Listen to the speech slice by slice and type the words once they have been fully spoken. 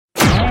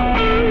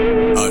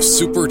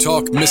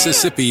SuperTalk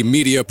Mississippi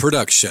media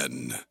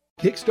production.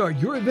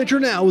 Kickstart your adventure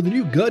now with the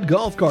new Gud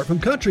Golf Cart from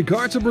Country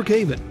Carts of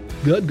Brookhaven.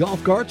 Gud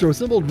Golf Carts are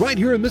assembled right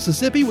here in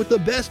Mississippi with the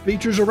best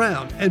features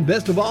around. And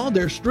best of all,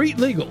 they're street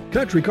legal.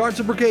 Country Carts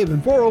of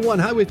Brookhaven, 401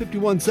 Highway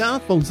 51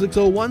 South, phone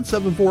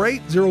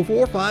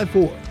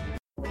 601-748-0454.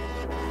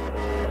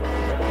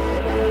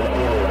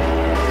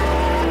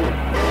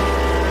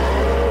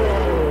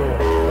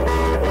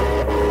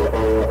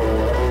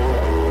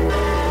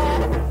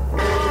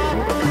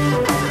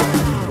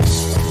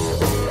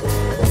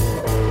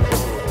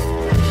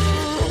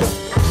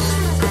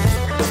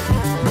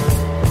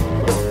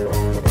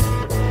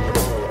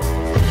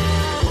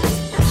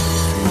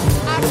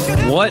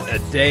 What a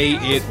day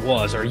it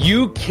was. Are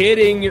you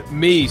kidding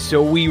me?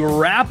 So we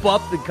wrap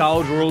up the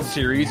College World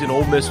Series and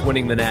Ole Miss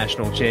winning the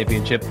national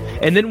championship,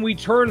 and then we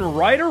turn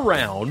right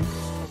around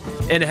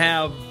and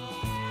have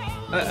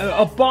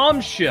a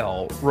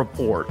bombshell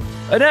report,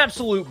 an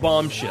absolute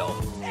bombshell,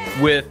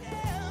 with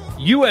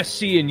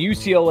USC and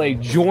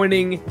UCLA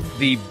joining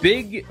the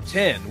Big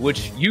Ten,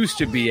 which used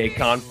to be a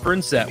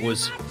conference that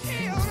was,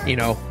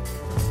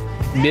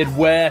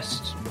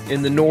 Midwest,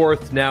 in the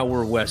North. Now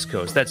we're West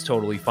Coast. That's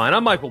totally fine.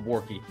 I'm Michael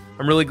Borky.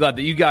 I'm really glad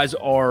that you guys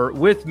are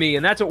with me,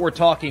 and that's what we're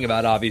talking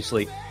about,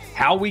 obviously.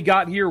 How we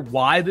got here,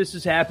 why this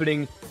is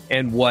happening,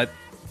 and what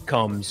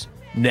comes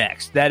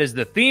next. That is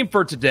the theme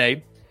for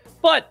today.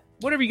 But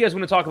whatever you guys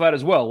want to talk about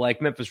as well,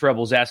 like Memphis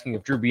Rebels asking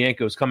if Drew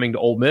Bianco is coming to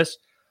Ole Miss.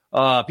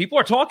 People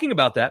are talking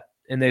about that,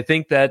 and they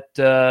think that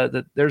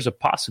that there's a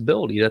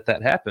possibility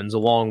that happens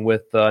along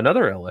with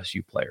another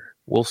LSU player.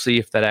 We'll see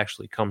if that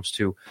actually comes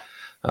to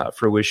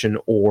fruition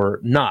or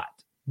not.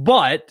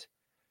 But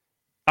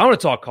I want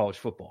to talk college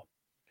football,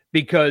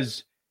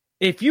 because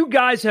if you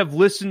guys have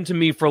listened to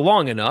me for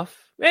long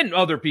enough, and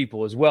other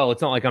people as well,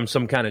 it's not like I'm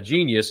some kind of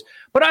genius,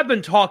 but I've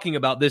been talking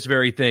about this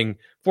very thing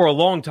for a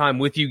long time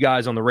with you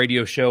guys on the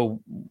radio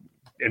show,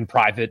 in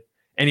private,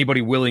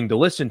 anybody willing to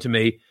listen to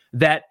me,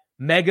 that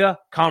mega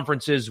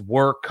conferences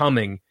were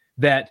coming,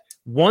 that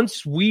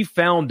once we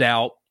found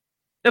out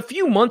a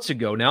few months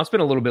ago, now it's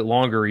been a little bit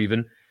longer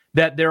even,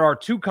 that there are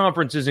two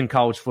conferences in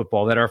college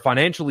football that are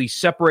financially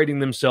separating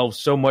themselves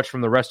so much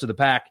from the rest of the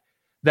pack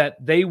that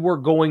they were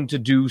going to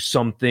do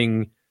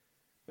something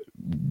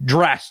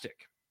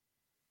drastic.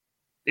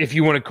 If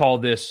you want to call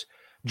this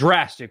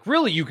drastic,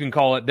 really you can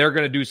call it they're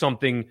going to do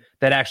something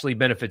that actually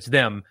benefits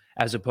them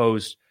as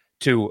opposed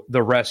to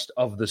the rest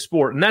of the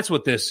sport. And that's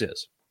what this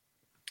is.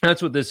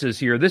 That's what this is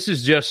here. This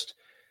is just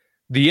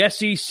the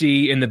SEC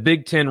and the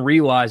Big Ten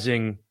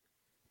realizing,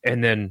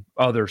 and then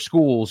other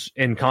schools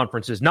in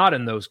conferences, not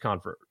in those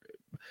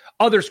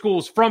other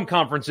schools from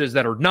conferences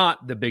that are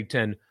not the Big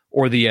Ten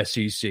or the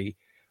SEC,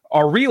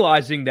 are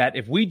realizing that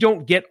if we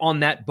don't get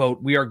on that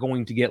boat, we are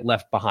going to get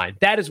left behind.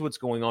 That is what's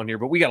going on here,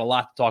 but we got a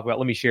lot to talk about.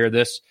 Let me share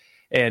this,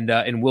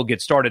 and we'll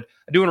get started.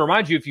 I do want to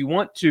remind you, if you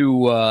want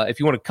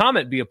to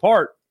comment, be a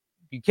part,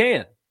 you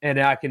can, and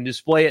I can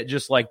display it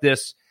just like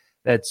this.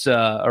 That's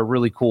a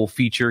really cool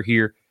feature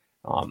here.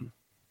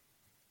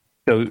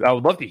 So I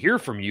would love to hear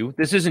from you.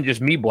 This isn't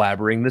just me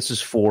blabbering. This is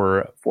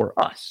for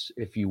us,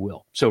 if you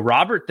will. So,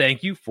 Robert,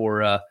 thank you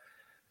for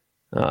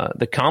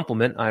the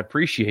compliment. I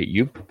appreciate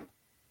you.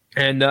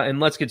 And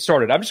let's get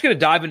started. I'm just going to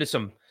dive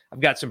into I've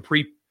got some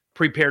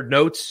prepared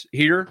notes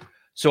here.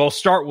 So I'll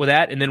start with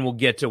that, and then we'll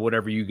get to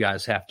whatever you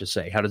guys have to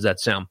say. How does that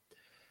sound?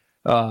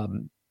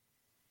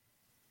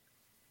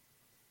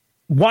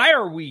 Why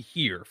are we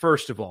here,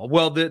 first of all?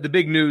 Well, the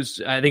big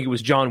news, I think it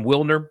was John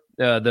Wilner,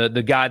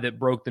 the guy that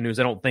broke the news.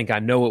 I don't think I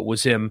know it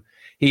was him.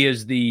 He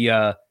is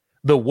the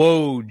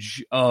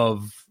Woj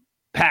of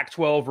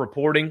Pac-12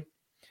 reporting.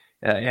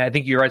 I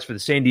think he writes for the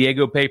San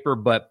Diego paper,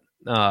 but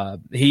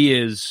he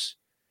is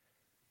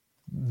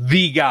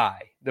the guy,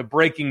 the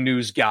breaking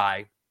news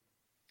guy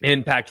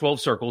in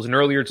Pac-12 circles. And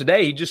earlier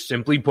today, he just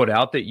simply put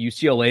out that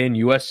UCLA and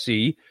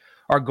USC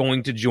are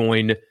going to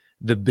join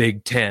the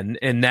Big Ten,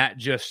 and that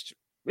just...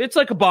 it's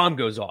like a bomb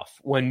goes off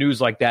when news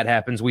like that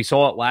happens. We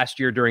saw it last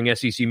year during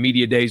SEC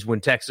Media Days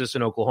when Texas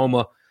and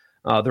Oklahoma,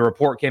 the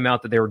report came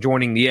out that they were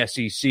joining the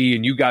SEC.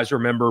 And you guys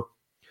remember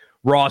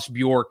Ross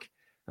Bjork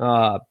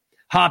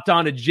hopped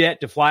on a jet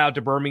to fly out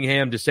to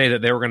Birmingham to say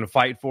that they were going to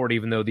fight for it,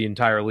 even though the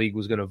entire league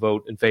was going to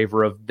vote in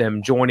favor of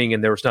them joining,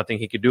 and there was nothing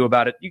he could do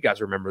about it. You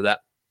guys remember that.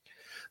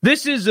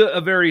 This is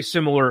a very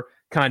similar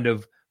kind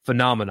of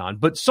phenomenon,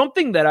 but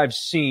something that I've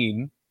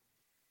seen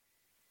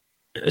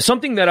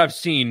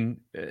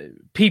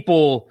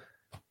people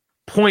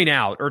point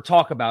out or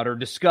talk about or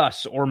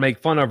discuss or make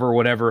fun of or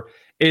whatever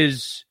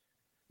is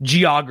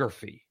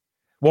geography.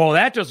 Well,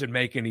 that doesn't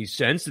make any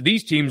sense.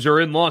 These teams are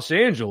in Los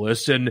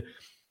Angeles, and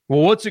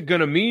well, what's it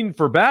going to mean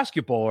for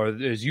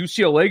basketball? Is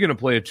UCLA going to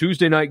play a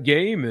Tuesday night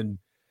game in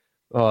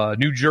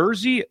New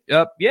Jersey?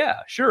 Yeah,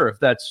 sure, if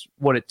that's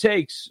what it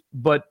takes.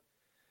 But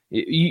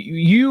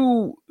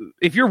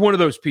if you're one of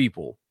those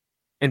people,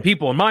 and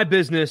people in my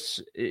business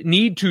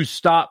need to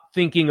stop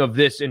thinking of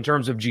this in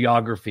terms of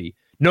geography.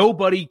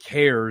 Nobody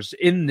cares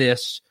in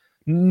this.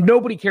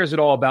 Nobody cares at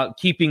all about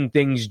keeping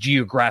things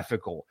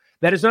geographical.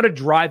 That is not a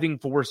driving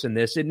force in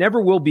this. It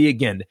never will be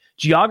again.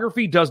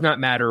 Geography does not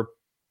matter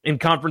in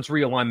conference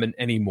realignment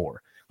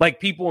anymore. Like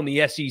people in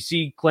the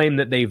SEC claim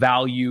that they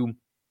value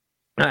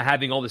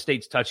having all the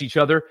states touch each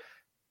other.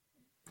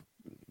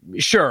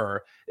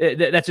 Sure,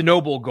 that's a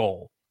noble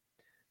goal,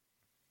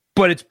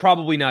 but it's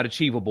probably not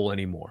achievable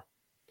anymore.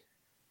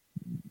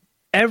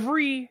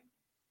 Every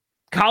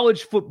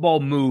college football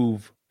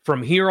move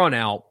from here on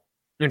out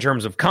in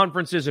terms of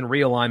conferences and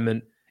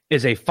realignment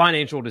is a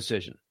financial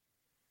decision.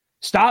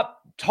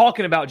 Stop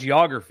talking about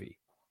geography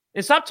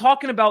and stop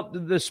talking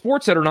about the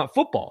sports that are not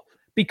football,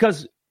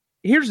 because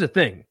here's the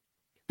thing.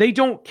 They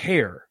don't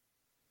care.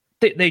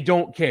 They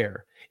don't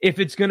care. If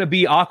it's going to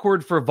be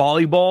awkward for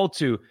volleyball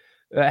to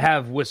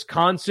have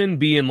Wisconsin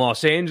be in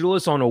Los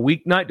Angeles on a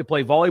weeknight to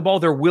play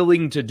volleyball, they're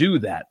willing to do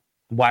that.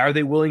 Why are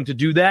they willing to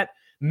do that?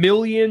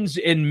 Millions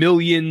and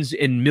millions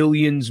and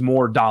millions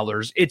more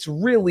dollars. It's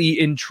really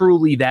and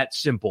truly that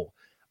simple.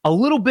 A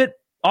little bit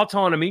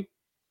autonomy.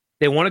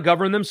 They want to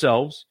govern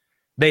themselves.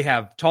 They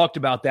have talked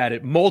about that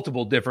at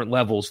multiple different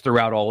levels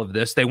throughout all of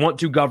this. They want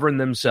to govern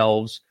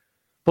themselves.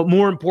 But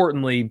more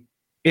importantly,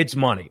 it's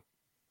money.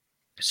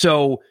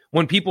 So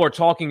when people are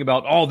talking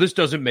about, oh, this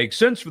doesn't make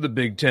sense for the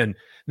Big Ten,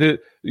 the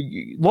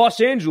Los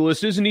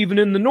Angeles isn't even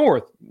in the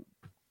North,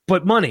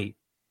 but money.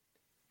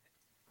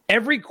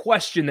 Every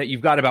question that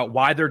you've got about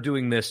why they're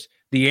doing this,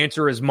 the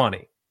answer is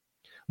money.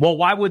 Well,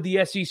 why would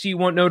the SEC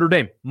want Notre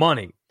Dame?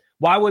 Money.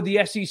 Why would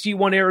the SEC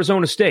want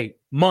Arizona State?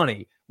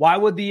 Money. Why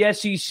would the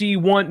SEC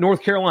want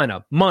North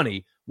Carolina?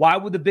 Money. Why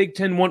would the Big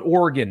Ten want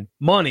Oregon?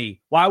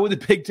 Money. Why would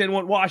the Big Ten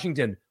want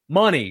Washington?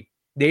 Money.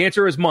 The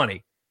answer is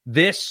money.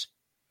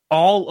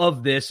 All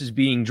of this is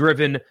being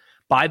driven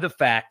by the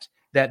fact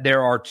that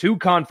there are two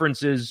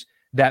conferences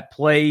that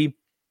play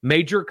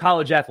major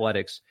college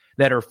athletics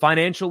that are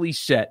financially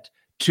set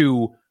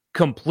to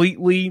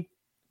completely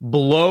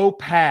blow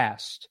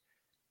past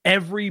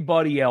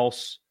everybody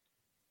else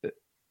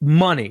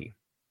money.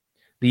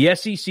 The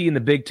SEC and the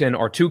Big Ten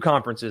are two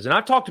conferences, and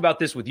I've talked about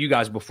this with you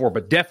guys before,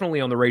 but definitely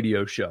on the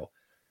radio show,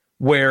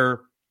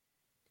 where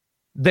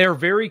they're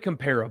very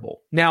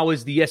comparable. Now,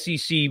 is the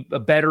SEC a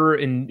better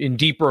and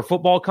deeper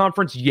football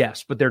conference?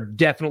 Yes, but they're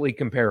definitely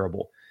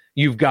comparable.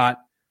 You've got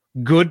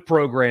good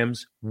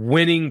programs,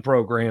 winning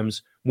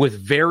programs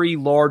with very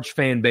large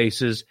fan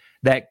bases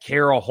that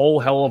care a whole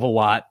hell of a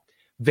lot,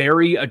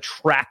 very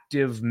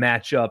attractive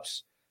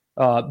matchups,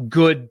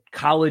 good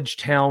college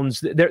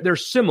towns. They're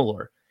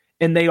similar,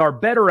 and they are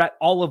better at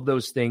all of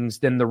those things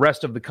than the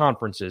rest of the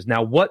conferences.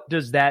 Now, what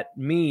does that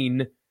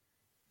mean?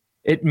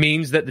 It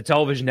means that the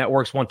television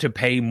networks want to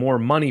pay more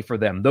money for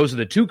them. Those are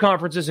the two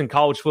conferences in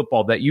college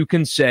football that you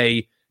can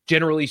say,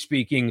 generally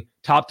speaking,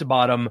 top to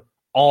bottom,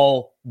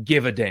 all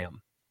give a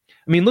damn.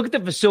 I mean, look at the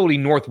facility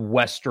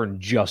Northwestern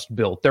just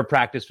built, their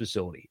practice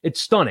facility. It's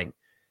stunning.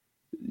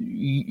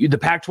 The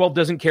Pac-12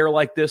 doesn't care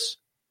like this.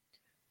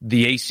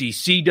 The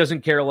ACC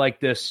doesn't care like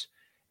this.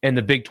 And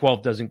the Big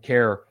 12 doesn't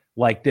care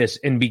like this.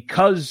 And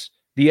because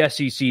the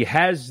SEC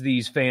has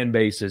these fan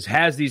bases,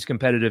 has these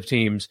competitive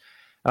teams,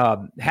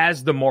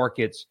 has the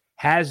markets,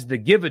 has the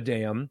give a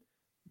damn,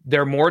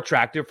 they're more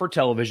attractive for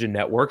television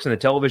networks, and the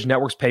television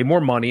networks pay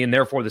more money, and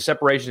therefore the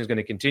separation is going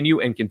to continue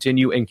and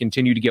continue and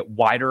continue to get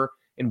wider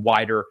and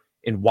wider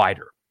and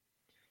wider.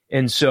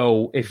 And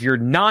so if you're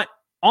not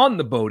on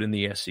the boat in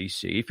the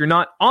SEC, if you're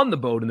not on the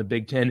boat in the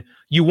Big Ten,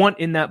 you want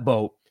in that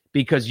boat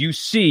because you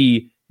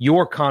see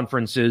your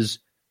conferences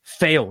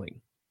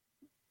failing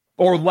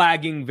or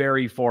lagging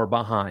very far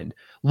behind.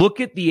 Look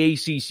at the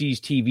ACC's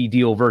TV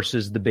deal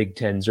versus the Big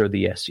Tens or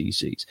the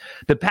SEC's.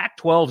 The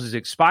Pac-12 is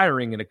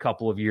expiring in a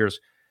couple of years.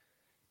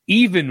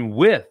 Even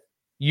with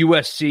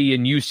USC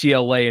and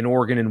UCLA and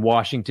Oregon and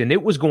Washington,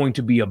 it was going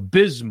to be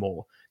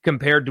abysmal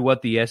compared to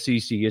what the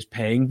SEC is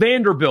paying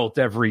Vanderbilt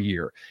every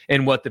year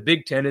and what the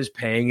Big Ten is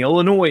paying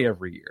Illinois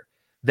every year.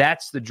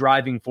 That's the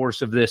driving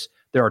force of this.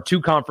 There are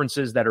two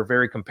conferences that are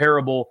very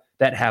comparable,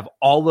 that have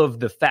all of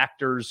the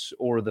factors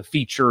or the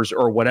features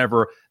or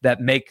whatever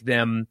that make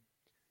them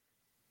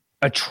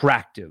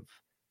attractive.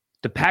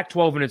 The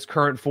Pac-12 in its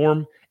current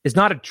form is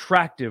not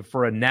attractive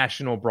for a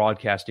national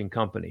broadcasting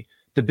company.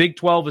 The Big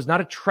 12 is not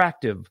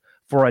attractive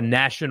for a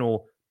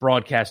national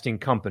broadcasting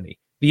company.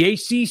 The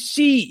ACC,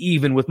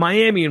 even with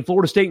Miami and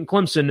Florida State and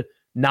Clemson,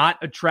 not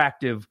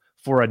attractive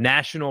for a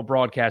national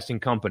broadcasting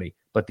company.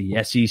 But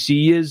the SEC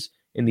is,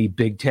 and the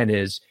Big Ten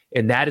is,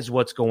 and that is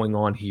what's going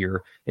on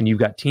here. And you've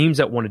got teams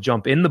that want to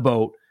jump in the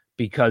boat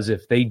because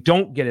if they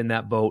don't get in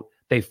that boat,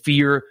 they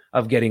fear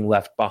of getting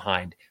left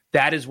behind.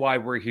 That is why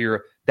we're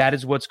here. That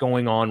is what's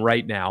going on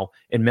right now.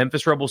 And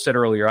Memphis Rebel said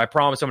earlier, I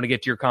promise I'm going to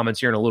get to your comments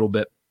here in a little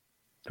bit,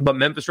 but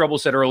Memphis Rebel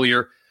said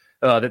earlier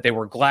that they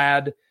were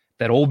glad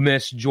that Ole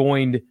Miss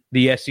joined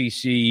the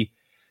SEC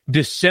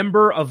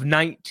December of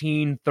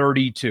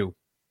 1932.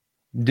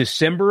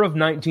 December of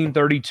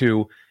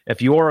 1932.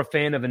 If you are a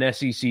fan of an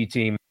SEC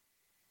team,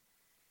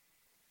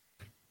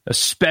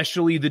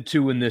 especially the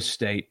two in this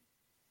state,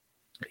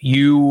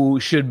 you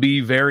should be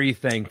very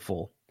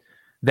thankful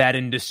that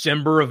in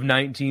December of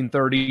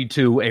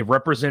 1932, a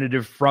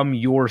representative from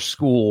your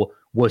school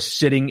was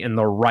sitting in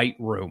the right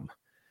room.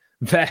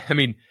 I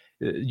mean,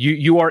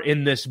 you are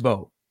in this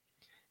boat,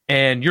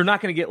 and you're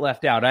not going to get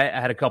left out. I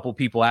had a couple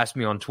people ask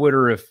me on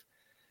Twitter if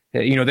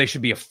they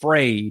should be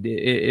afraid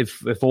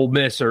if Ole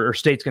Miss or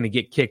State's going to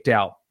get kicked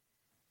out.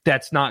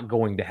 That's not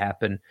going to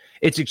happen.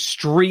 It's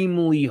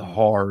extremely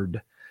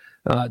hard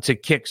to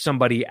kick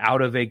somebody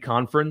out of a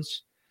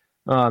conference.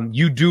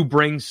 You do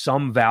bring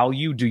some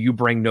value. Do you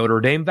bring Notre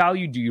Dame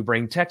value? Do you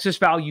bring Texas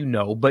value?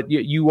 No, but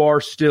you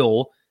are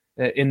still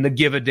in the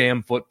give a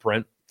damn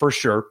footprint for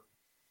sure.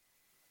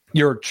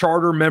 Your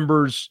charter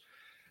members,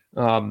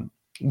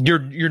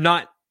 you're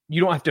not. You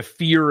don't have to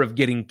fear of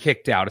getting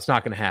kicked out. It's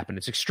not going to happen.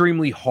 It's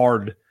extremely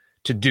hard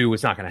to do.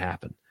 It's not going to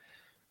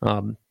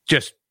happen.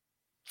 Just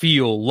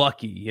feel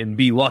lucky and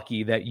be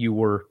lucky that you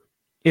were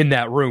in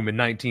that room in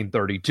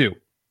 1932. A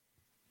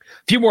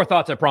few more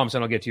thoughts, I promise,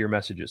 and I'll get to your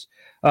messages.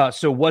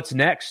 So what's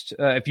next?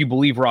 If you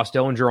believe Ross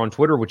Dellinger on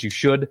Twitter, which you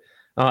should,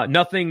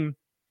 nothing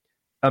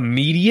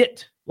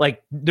immediate.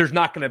 Like, there's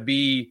not going to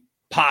be,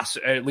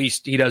 at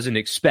least he doesn't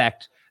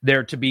expect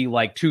there to be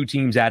like 2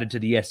 teams added to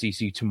the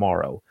SEC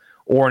tomorrow,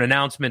 or an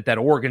announcement that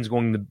Oregon's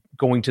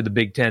going to the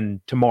Big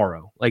Ten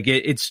tomorrow. Like,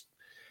 it's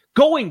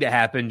going to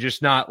happen,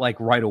 just not like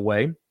right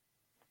away.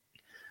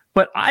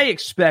 But I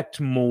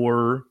expect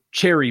more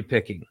cherry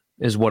picking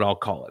is what I'll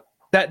call it.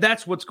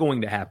 That's what's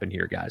going to happen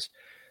here, guys.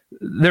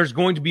 There's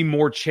going to be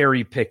more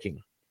cherry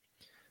picking.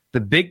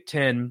 The Big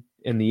Ten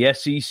and the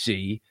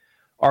SEC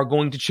are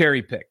going to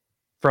cherry pick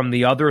from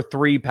the other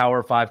 3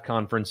 Power 5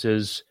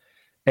 conferences,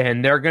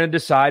 and they're going to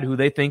decide who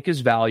they think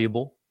is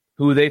valuable,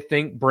 who they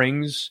think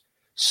brings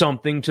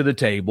something to the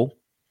table,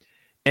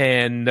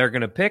 and they're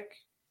going to pick.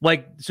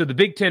 So the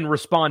Big Ten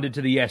responded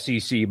to the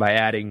SEC by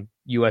adding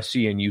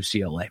USC and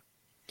UCLA.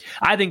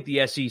 I think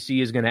the SEC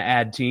is going to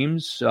add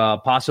teams,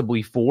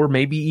 possibly 4,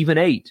 maybe even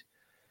 8,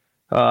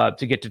 to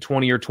get to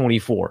 20 or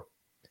 24.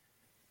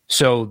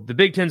 So the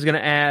Big Ten is going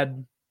to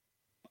add.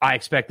 I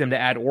expect them to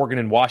add Oregon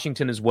and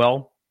Washington as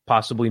well,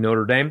 possibly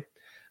Notre Dame.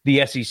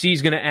 The SEC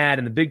is going to add,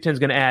 and the Big Ten is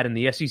going to add, and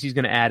the SEC is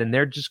going to add, and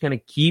they're just going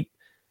to keep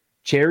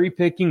cherry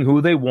picking who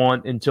they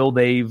want until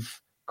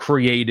they've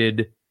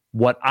created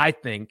what I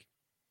think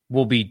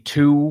will be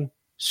 2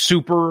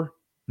 super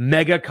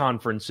mega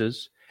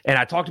conferences. And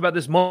I talked about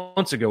this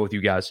months ago with you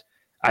guys.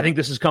 I think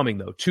this is coming,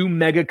 though. 2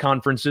 mega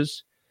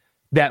conferences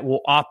that will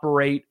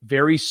operate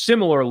very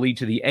similarly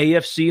to the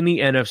AFC and the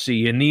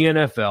NFC in the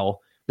NFL.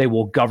 They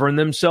will govern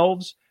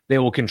themselves. They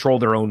will control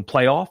their own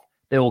playoff.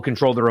 They will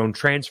control their own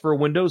transfer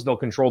windows. They'll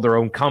control their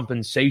own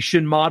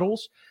compensation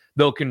models.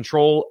 They'll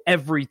control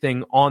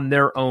everything on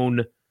their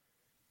own.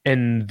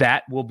 And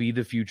that will be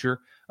the future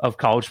of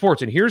college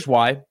sports. And here's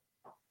why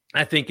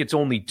I think it's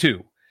only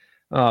 2.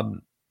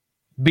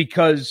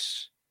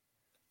 Because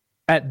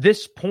at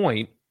this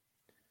point,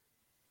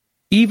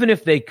 even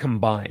if they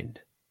combined,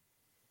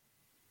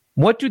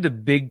 what do the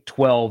Big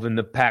 12 and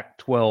the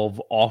Pac-12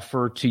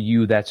 offer to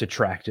you that's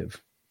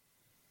attractive?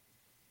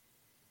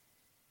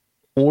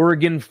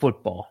 Oregon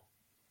football,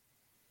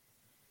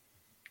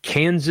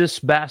 Kansas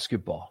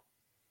basketball,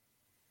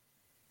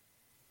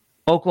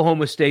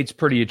 Oklahoma State's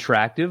pretty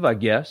attractive, I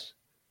guess.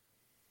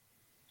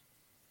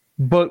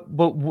 But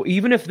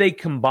even if they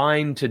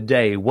combine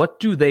today, what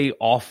do they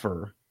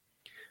offer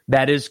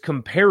that is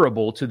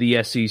comparable to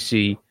the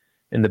SEC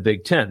and the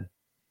Big Ten?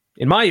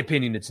 In my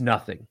opinion, it's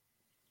nothing.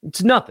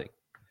 It's nothing.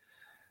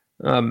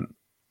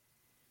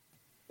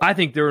 I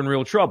think they're in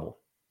real trouble.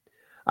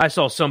 I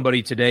saw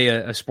somebody today,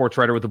 a sports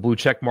writer with a blue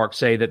check mark,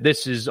 say that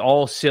this is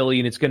all silly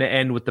and it's going to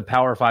end with the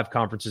Power 5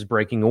 conferences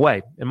breaking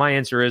away. And my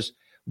answer is,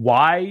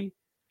 why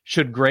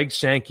should Greg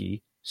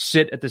Sankey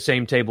sit at the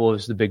same table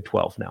as the Big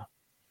 12 now?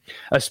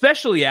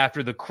 Especially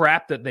after the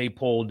crap that they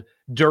pulled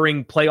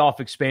during playoff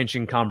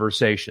expansion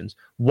conversations.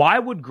 Why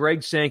would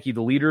Greg Sankey,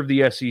 the leader of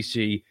the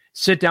SEC,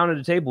 sit down at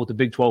a table with the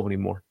Big 12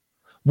 anymore?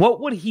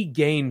 What would he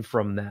gain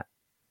from that?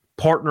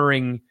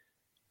 Partnering,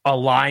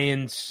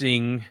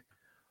 alliancing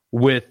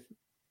with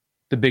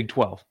the Big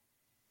 12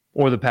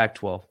 or the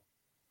Pac-12.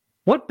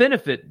 What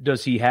benefit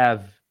does he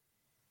have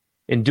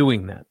in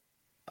doing that?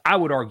 I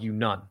would argue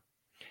none,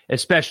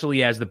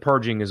 especially as the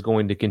purging is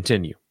going to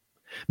continue.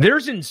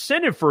 There's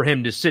incentive for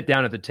him to sit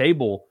down at the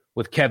table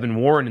with Kevin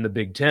Warren in the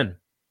Big Ten.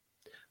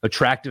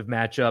 Attractive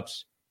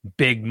matchups,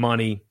 big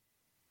money.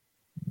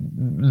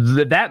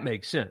 That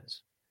makes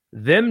sense.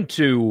 Them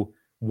two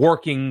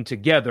working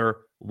together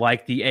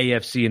like the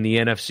AFC and the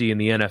NFC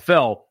and the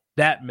NFL,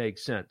 that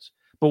makes sense.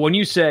 But when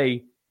you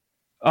say,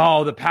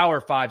 oh, the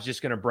Power 5's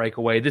just going to break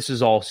away, this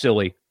is all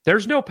silly.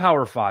 There's no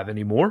Power 5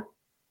 anymore.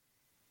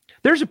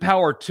 There's a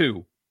Power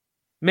 2,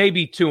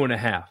 maybe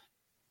 2.5,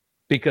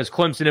 because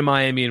Clemson and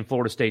Miami and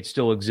Florida State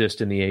still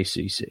exist in the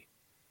ACC.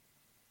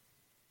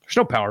 There's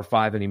no Power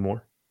 5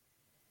 anymore.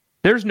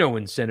 There's no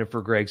incentive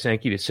for Greg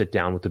Sankey to sit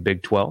down with the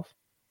Big 12.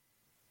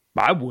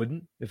 I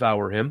wouldn't if I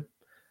were him.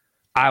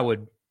 I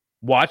would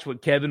watch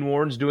what Kevin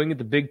Warren's doing at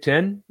the Big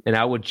Ten, and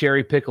I would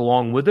cherry pick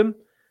along with him,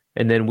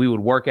 and then we would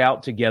work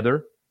out together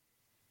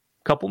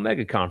a couple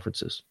mega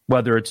conferences,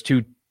 whether it's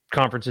 2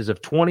 conferences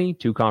of 20,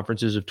 2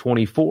 conferences of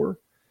 24.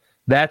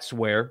 That's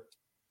where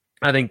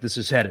I think this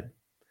is headed.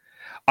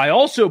 I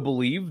also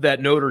believe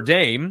that Notre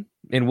Dame,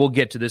 and we'll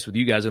get to this with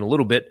you guys in a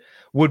little bit,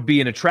 would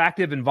be an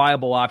attractive and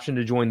viable option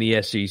to join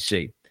the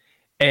SEC.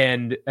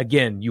 And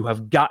again, you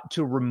have got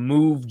to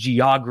remove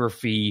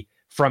geography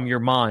from your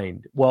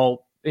mind.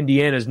 Well,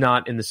 Indiana's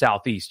not in the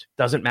Southeast.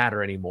 Doesn't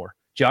matter anymore.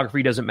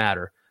 Geography doesn't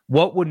matter.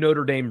 What would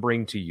Notre Dame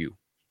bring to you?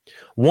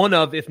 One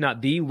of, if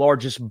not the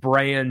largest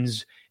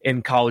brands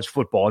in college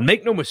football. And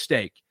make no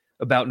mistake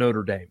about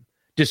Notre Dame.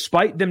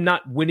 Despite them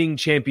not winning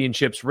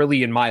championships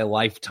really in my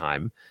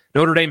lifetime,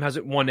 Notre Dame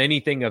hasn't won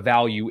anything of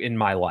value in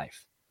my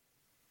life.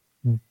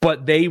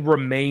 But they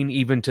remain,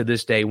 even to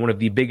this day, one of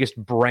the biggest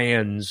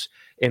brands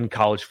in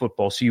college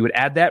football. So you would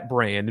add that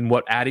brand, and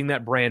what adding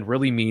that brand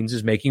really means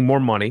is making more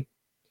money.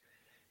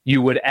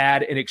 You would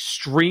add an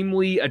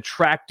extremely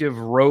attractive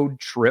road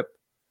trip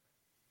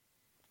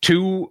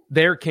to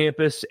their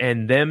campus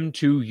and them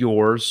to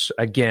yours,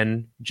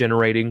 again,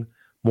 generating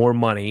more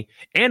money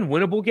and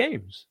winnable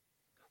games.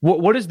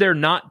 What is there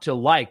not to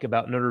like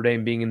about Notre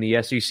Dame being in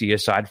the SEC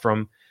aside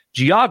from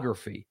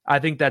geography? I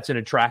think that's an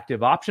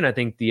attractive option. I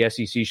think the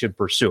SEC should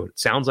pursue it. It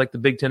sounds like the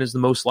Big Ten is the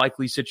most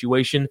likely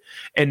situation,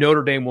 and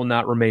Notre Dame will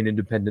not remain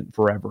independent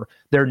forever.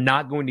 They're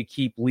not going to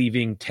keep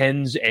leaving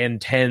tens and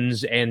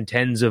tens and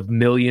tens of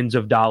millions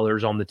of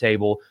dollars on the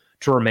table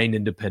to remain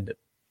independent.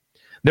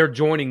 They're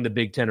joining the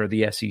Big Ten or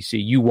the SEC.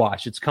 You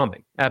watch. It's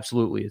coming.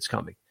 Absolutely, it's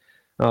coming.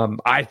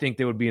 I think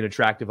they would be an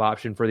attractive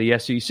option for the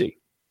SEC.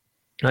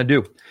 I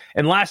do.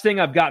 And last thing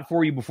I've got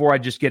for you before I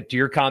just get to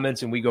your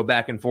comments and we go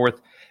back and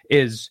forth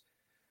is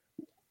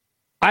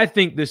I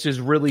think this is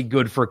really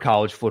good for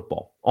college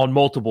football on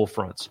multiple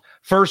fronts.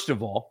 First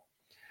of all,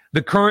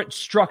 the current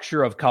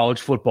structure of college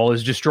football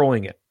is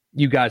destroying it.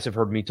 You guys have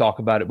heard me talk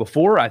about it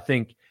before. I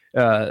think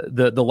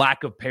the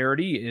lack of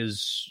parity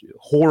is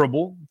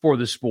horrible for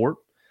the sport.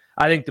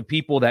 I think the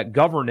people that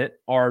govern it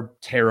are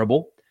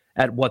terrible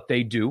at what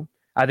they do.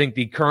 I think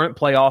the current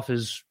playoff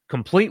is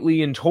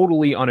completely and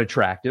totally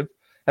unattractive.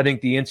 I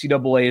think the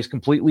NCAA is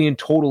completely and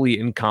totally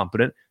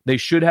incompetent. They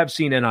should have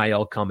seen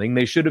NIL coming.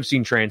 They should have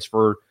seen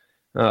transfer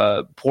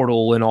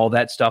portal and all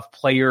that stuff,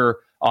 player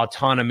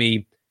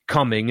autonomy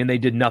coming, and they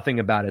did nothing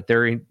about it.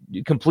 They're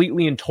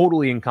completely and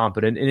totally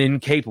incompetent and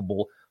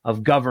incapable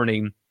of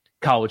governing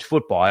college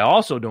football. I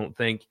also don't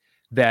think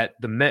that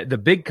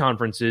the big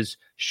conferences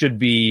should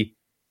be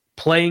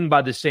playing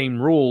by the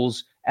same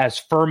rules as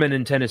Furman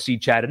and Tennessee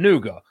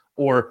Chattanooga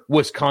or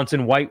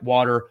Wisconsin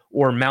Whitewater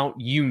or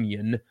Mount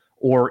Union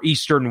or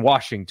Eastern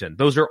Washington.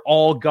 Those are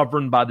all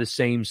governed by the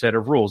same set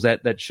of rules.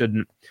 That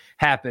shouldn't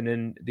happen,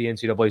 and the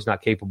NCAA is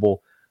not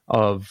capable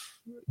of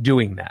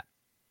doing that.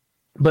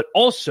 But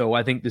also,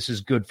 I think this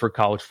is good for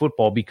college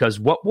football because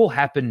what will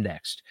happen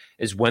next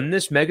is when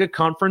this mega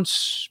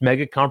conferences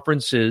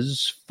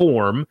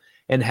form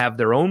and have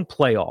their own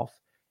playoff,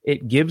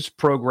 it gives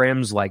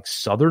programs like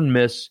Southern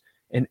Miss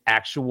an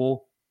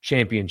actual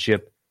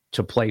championship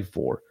to play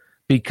for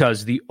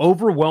because the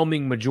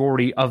overwhelming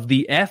majority of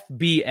the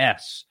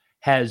FBS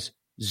has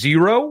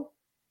zero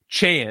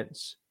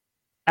chance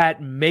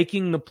at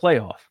making the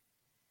playoff.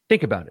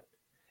 Think about it.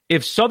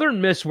 If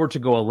Southern Miss were to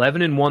go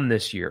 11-1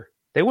 this year,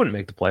 they wouldn't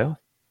make the playoff.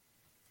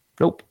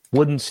 Nope,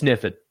 wouldn't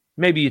sniff it.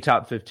 Maybe a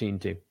top 15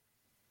 team.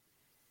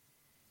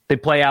 They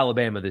play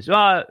Alabama this.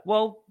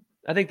 Well,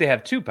 I think they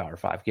have 2 Power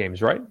 5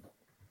 games, right?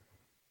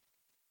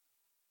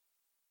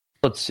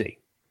 Let's see,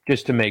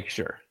 just to make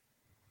sure.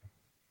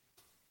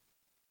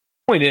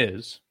 Point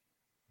is,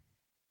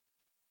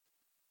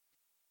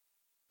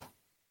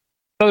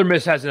 Southern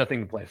Miss has nothing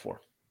to play for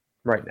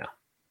right now.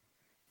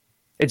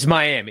 It's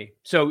Miami.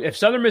 So if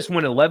Southern Miss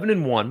went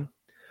 11-1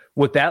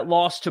 with that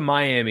loss to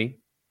Miami,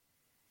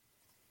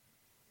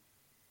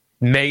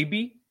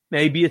 maybe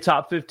a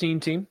top 15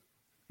 team,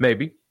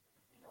 maybe.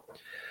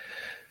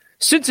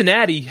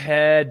 Cincinnati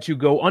had to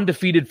go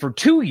undefeated for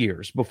 2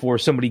 years before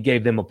somebody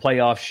gave them a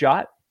playoff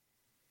shot,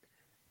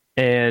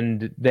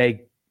 and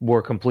they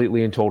were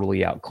completely and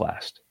totally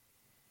outclassed.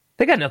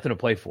 They got nothing to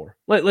play for.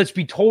 Let's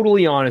be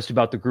totally honest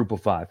about the group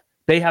of 5.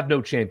 They have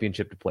no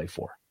championship to play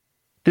for.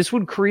 This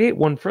would create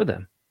one for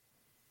them.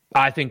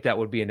 I think that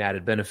would be an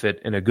added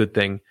benefit and a good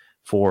thing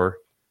for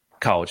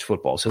college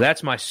football. So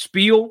that's my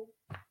spiel,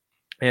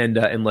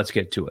 and let's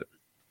get to it.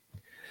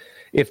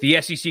 If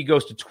the SEC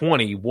goes to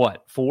 20,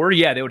 what? 4?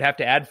 Yeah, they would have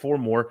to add 4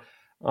 more.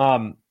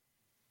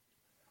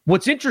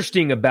 What's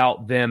interesting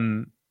about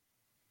them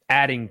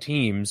adding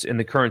teams in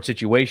the current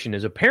situation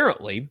is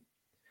apparently,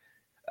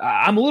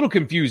 I'm a little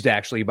confused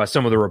actually by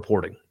some of the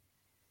reporting.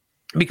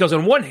 Because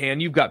on one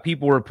hand, you've got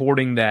people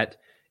reporting that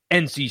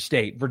NC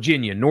State,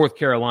 Virginia, North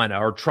Carolina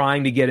are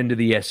trying to get into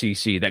the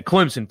SEC, that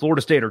Clemson,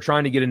 Florida State are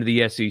trying to get into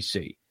the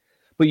SEC.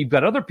 But you've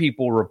got other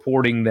people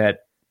reporting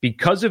that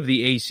because of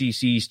the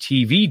ACC's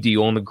TV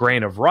deal and the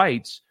grant of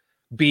rights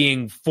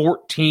being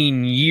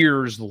 14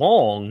 years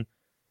long,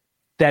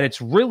 that it's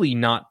really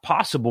not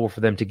possible for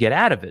them to get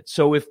out of it.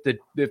 So if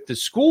the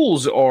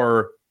schools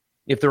are,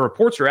 if the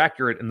reports are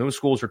accurate and those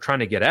schools are trying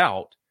to get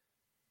out,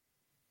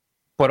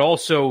 but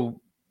also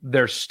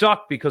they're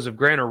stuck because of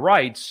grant of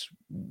rights,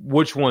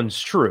 which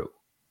one's true?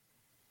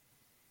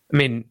 I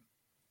mean,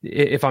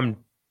 if I'm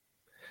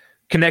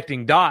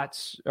connecting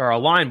dots or a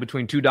line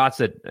between two dots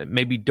that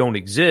maybe don't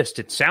exist,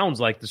 it sounds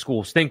like the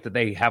schools think that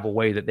they have a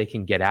way that they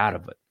can get out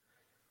of it,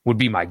 would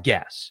be my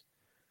guess.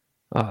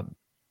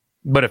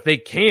 But if they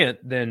can't,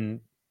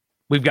 then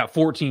we've got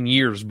 14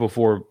 years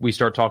before we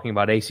start talking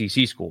about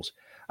ACC schools.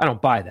 I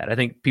don't buy that. I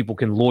think people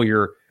can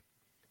lawyer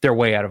their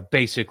way out of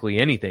basically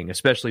anything,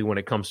 especially when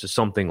it comes to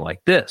something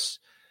like this.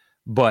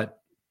 But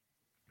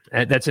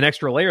that's an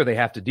extra layer they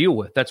have to deal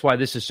with. That's why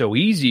this is so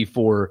easy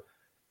for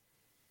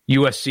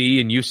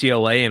USC and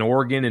UCLA and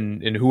Oregon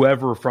and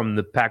whoever from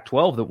the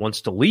Pac-12 that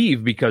wants to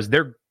leave, because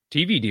their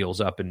TV deal's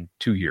up in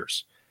 2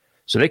 years.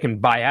 So they can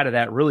buy out of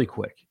that really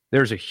quick.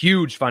 There's a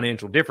huge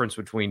financial difference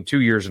between 2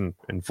 years and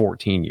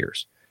 14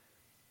 years.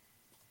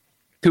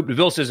 Coop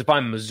DeVille says, if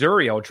I'm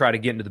Missouri, I would try to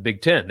get into the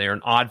Big Ten. They're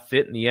an odd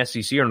fit in the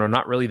SEC and are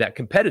not really that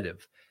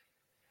competitive.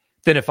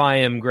 Then if I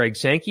am Greg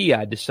Sankey,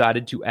 I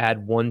decided to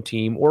add one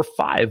team or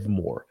 5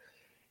 more.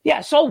 Yeah,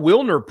 I saw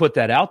Wilner put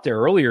that out there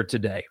earlier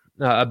today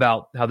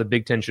about how the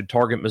Big Ten should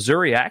target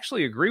Missouri. I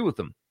actually agree with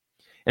him.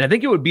 And I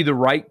think it would be the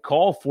right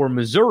call for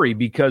Missouri,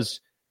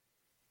 because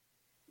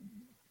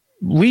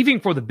leaving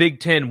for the Big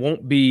Ten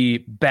won't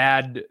be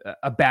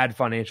a bad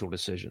financial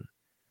decision.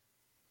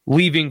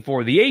 Leaving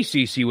for the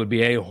ACC would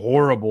be a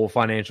horrible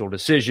financial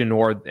decision,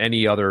 or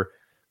any other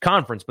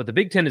conference. But the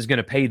Big Ten is going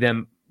to pay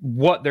them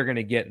what they're going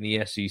to get in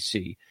the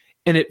SEC.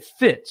 And it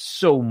fits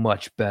so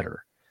much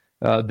better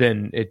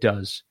than it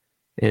does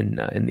in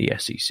the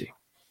SEC.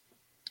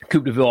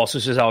 Coop DeVille also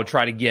says, I would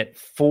try to get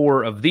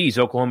 4 of these: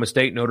 Oklahoma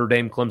State, Notre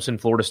Dame, Clemson,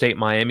 Florida State,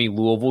 Miami,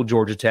 Louisville,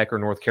 Georgia Tech, or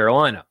North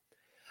Carolina.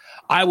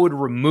 I would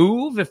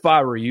remove, if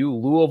I were you,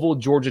 Louisville,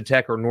 Georgia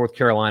Tech, or North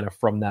Carolina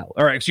from that.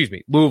 Or excuse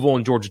me, Louisville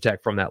and Georgia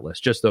Tech from that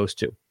list. Just those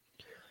 2.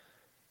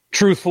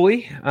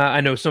 Truthfully,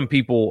 I know some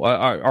people,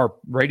 our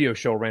radio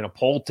show ran a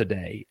poll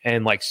today,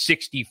 and like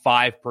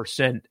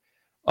 65%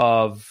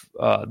 of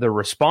the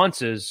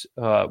responses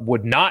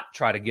would not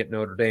try to get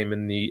Notre Dame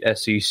in the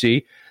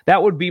SEC.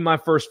 That would be my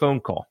first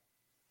phone call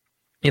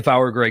if I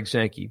were Greg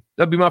Sankey.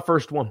 That'd be my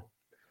first one,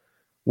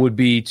 would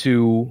be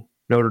to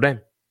Notre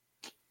Dame.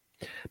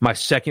 My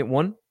second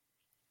one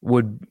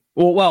would,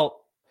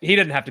 well, he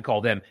doesn't have to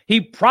call them. He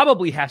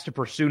probably has to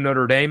pursue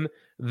Notre Dame.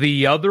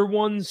 The other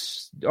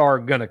ones are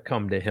going to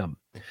come to him.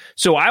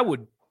 So I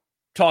would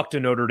talk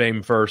to Notre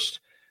Dame first.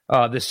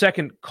 The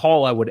second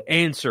call I would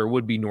answer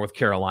would be North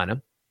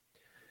Carolina.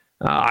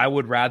 I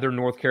would rather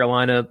North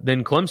Carolina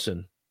than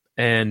Clemson,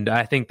 and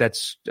I think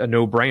that's a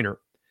no-brainer.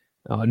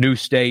 New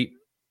state,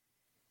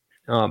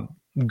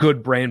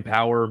 good brand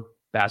power.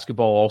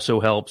 Basketball also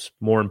helps.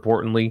 More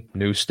importantly,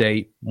 new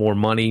state, more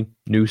money,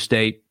 new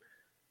state,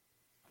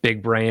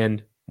 big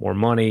brand, more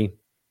money.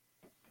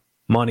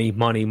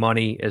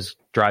 Money is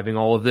driving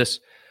all of this.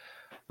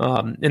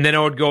 And then I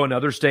would go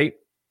another state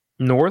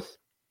north,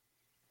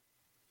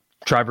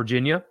 try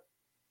Virginia.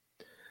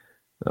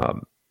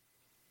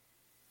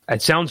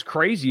 It sounds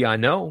crazy, I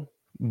know,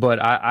 but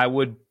I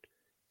would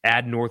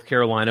add North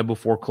Carolina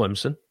before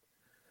Clemson.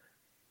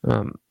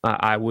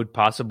 I would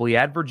possibly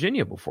add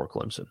Virginia before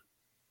Clemson.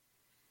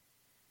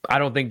 I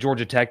don't think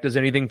Georgia Tech does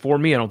anything for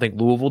me. I don't think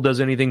Louisville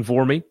does anything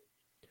for me.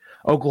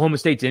 Oklahoma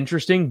State's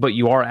interesting, but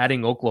you are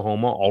adding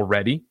Oklahoma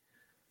already.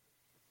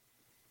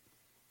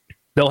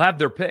 They'll have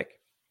their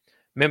pick.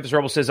 Memphis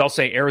Rebel says, I'll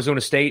say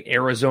Arizona State,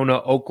 Arizona,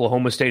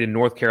 Oklahoma State, and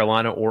North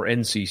Carolina, or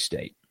NC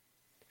State.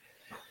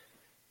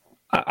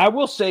 I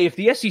will say, if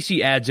the SEC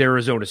adds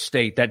Arizona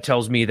State, that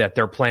tells me that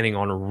they're planning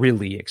on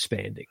really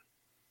expanding.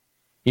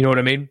 You know what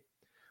I mean?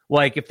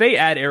 Like, if they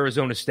add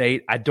Arizona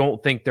State, I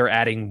don't think they're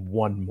adding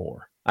 1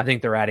 more. I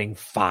think they're adding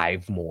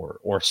 5 more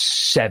or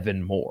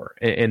 7 more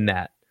in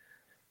that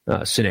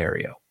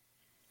scenario.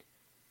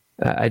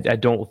 I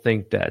don't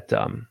think that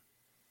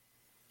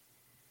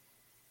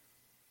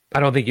I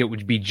don't think it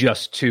would be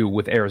just 2,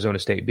 with Arizona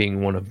State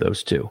being one of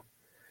those 2.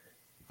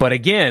 But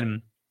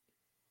again,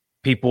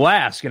 people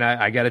ask, and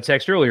I got a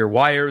text earlier,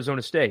 why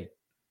Arizona State?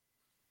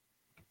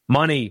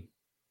 Money.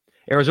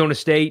 Arizona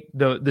State,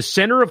 the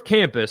center of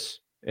campus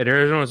at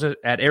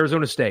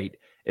Arizona State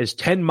is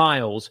 10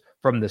 miles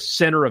from the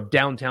center of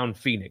downtown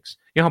Phoenix.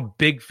 You know how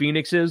big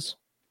Phoenix is?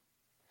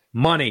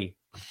 Money.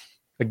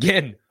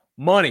 Again,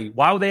 money.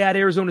 Why would they add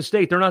Arizona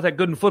State? They're not that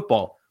good in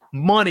football.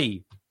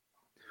 Money.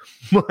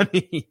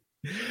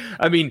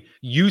 I mean,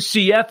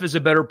 UCF is a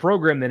better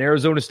program than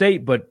Arizona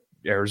State, but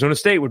Arizona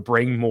State would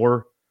bring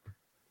more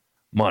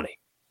money.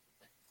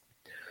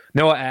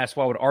 Noah asked,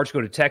 why would Arch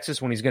go to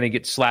Texas when he's going to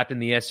get slapped in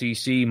the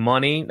SEC?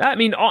 Money. I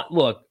mean,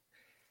 look,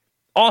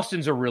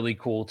 Austin's a really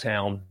cool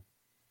town.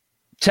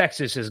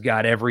 Texas has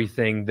got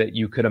everything that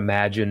you could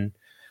imagine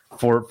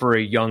for a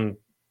young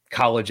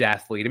college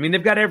athlete. I mean,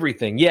 they've got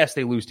everything. Yes,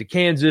 they lose to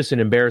Kansas in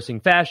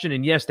embarrassing fashion,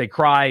 and yes, they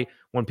cry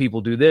when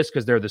people do this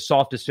because they're the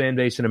softest fan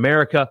base in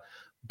America,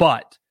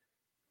 but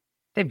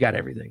they've got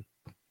everything.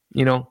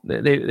 You know,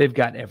 they've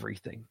got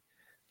everything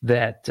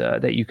that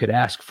you could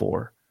ask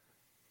for.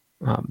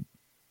 But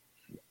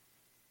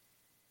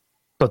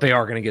they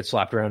are going to get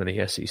slapped around in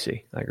the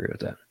SEC. I agree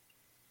with that.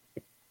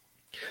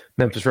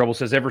 Memphis Rebel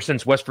says, ever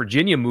since West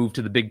Virginia moved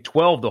to the Big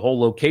 12, the whole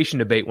location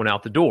debate went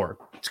out the door.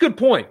 It's a good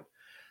point.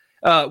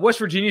 West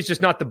Virginia is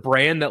just not the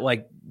brand that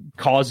like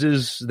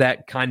causes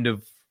that kind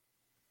of,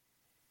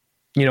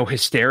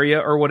 hysteria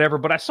or whatever.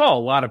 But I saw a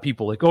lot of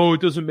people like, oh, it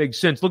doesn't make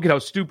sense. Look at how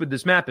stupid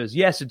this map is.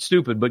 Yes, it's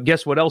stupid. But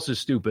guess what else is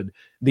stupid?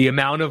 The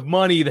amount of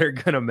money they're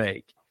going to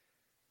make.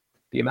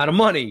 The amount of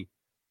money.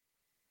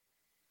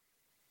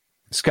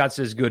 Scott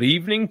says, good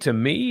evening to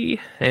me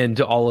and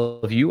to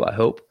all of you, I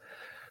hope.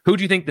 Who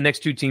do you think the next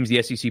two teams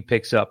the SEC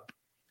picks up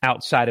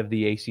outside of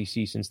the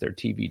ACC since their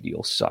TV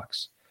deal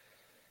sucks?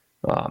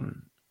 Who?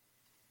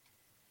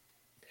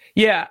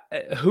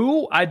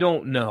 I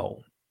don't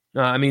know.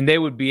 They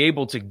would be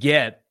able to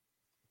get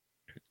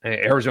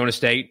Arizona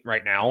State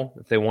right now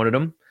if they wanted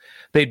them.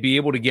 They'd be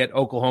able to get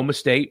Oklahoma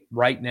State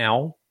right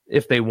now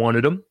if they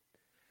wanted them.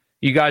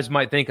 You guys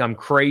might think I'm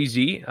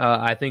crazy.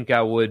 I think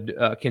I would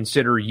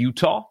consider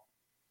Utah.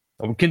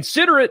 I would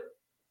consider it.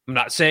 I'm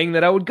not saying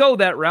that I would go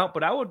that route,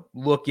 but I would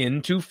look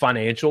into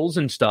financials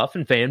and stuff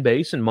and fan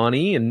base and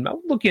money, and I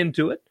would look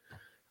into it. I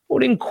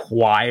would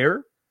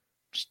inquire,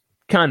 just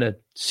kind of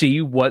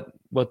see what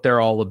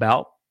they're all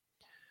about.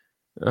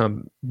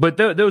 But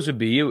those would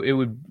be, it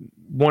would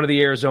one of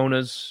the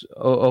Arizonas,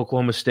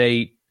 Oklahoma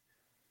State.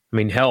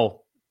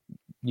 Hell,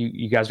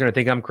 you guys are going to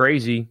think I'm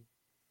crazy.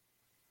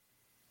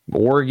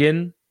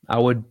 Oregon, I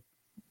would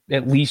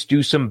at least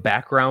do some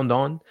background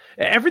on.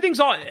 Everything's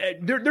on.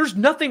 There's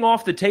nothing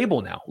off the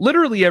table now.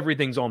 Literally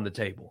everything's on the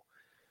table.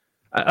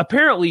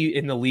 Apparently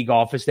in the league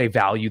office, they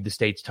value the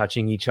states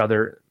touching each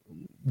other.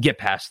 Get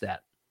past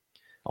that.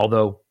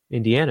 Although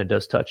Indiana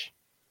does touch.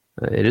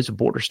 It is a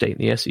border state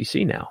in the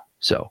SEC now.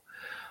 So,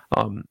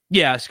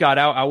 Scott,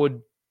 I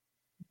would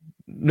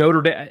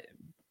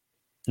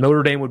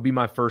Notre Dame would be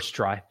my first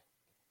try,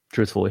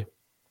 truthfully.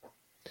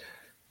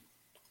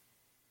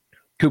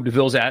 Coupe de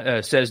Ville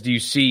says, do you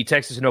see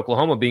Texas and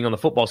Oklahoma being on the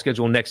football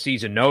schedule next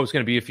season? No, it's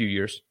going to be a few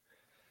years.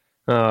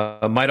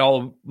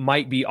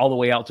 Might be all the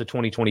way out to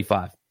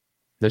 2025.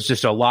 There's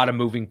just a lot of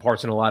moving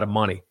parts and a lot of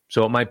money,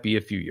 so it might be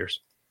a few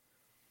years.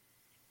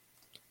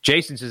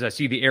 Jason says, I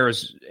see the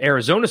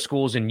Arizona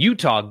schools in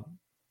Utah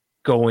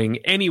going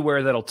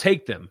anywhere that'll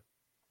take them.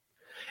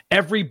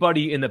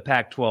 Everybody in the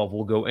Pac-12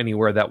 will go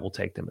anywhere that will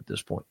take them at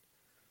this point.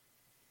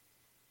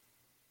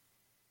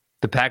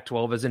 The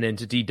Pac-12 as an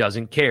entity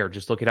doesn't care.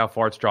 Just look at how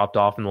far it's dropped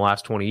off in the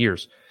last 20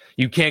 years.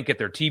 You can't get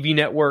their TV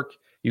network.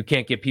 You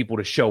can't get people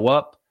to show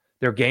up.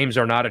 Their games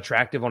are not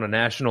attractive on a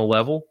national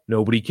level.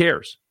 Nobody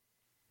cares.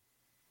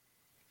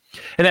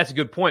 And that's a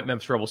good point,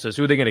 Memphis Rebel says.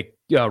 Who are they going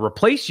to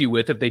replace you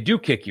with if they do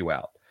kick you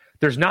out?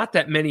 There's not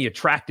that many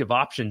attractive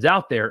options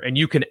out there, and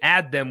you can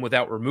add them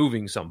without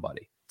removing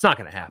somebody. It's not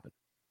going to happen.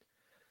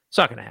 It's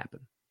not going to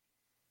happen.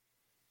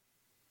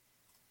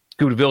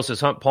 Goodville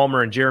says Hunt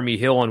Palmer and Jeremy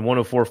Hill on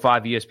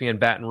 104.5 ESPN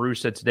Baton Rouge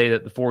said today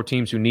that the four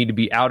teams who need to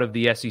be out of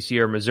the SEC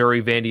are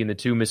Missouri, Vandy, and the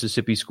two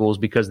Mississippi schools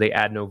because they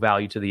add no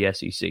value to the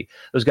SEC.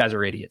 Those guys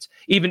are idiots.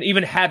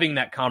 Even having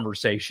that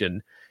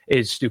conversation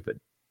is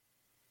stupid.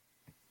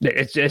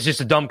 It's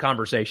just a dumb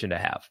conversation to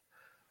have.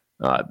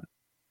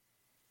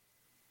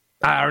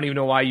 I don't even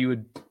know why you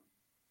would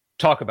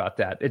talk about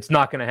that. It's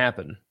not going to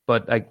happen.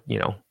 But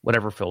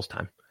whatever fills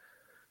time.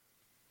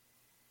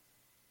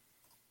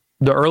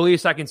 The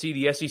earliest I can see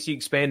the SEC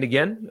expand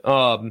again,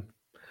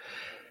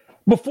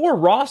 before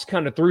Ross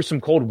kind of threw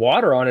some cold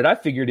water on it, I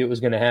figured it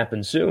was going to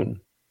happen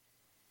soon.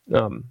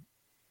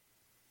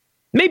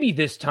 Maybe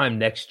this time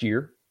next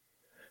year,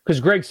 because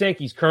Greg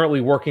Sankey's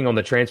currently working on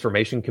the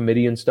transformation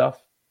committee and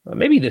stuff.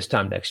 Maybe this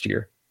time next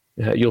year,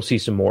 you'll see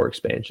some more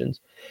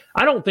expansions.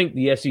 I don't think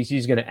the SEC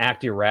is going to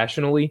act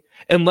irrationally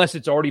unless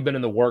it's already been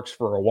in the works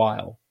for a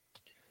while.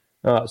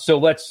 So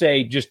let's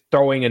say, just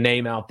throwing a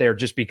name out there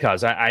just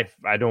because I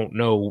don't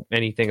know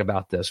anything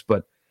about this,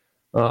 but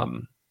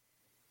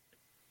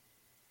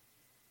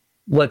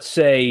let's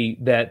say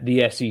that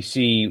the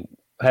SEC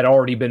had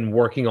already been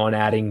working on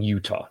adding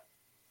Utah.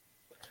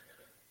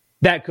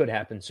 That could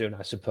happen soon,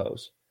 I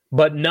suppose.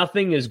 But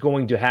nothing is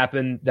going to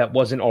happen that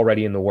wasn't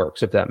already in the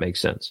works, if that makes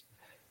sense.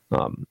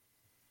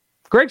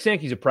 Greg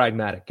Sankey's a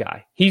pragmatic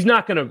guy. He's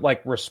not going to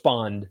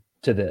respond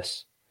to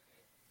this.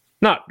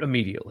 Not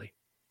immediately.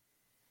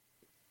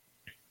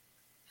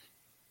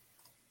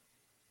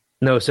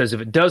 No, it says if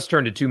it does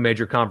turn to two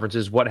major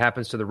conferences, what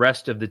happens to the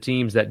rest of the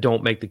teams that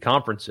don't make the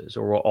conferences?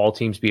 Or will all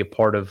teams be a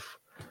part of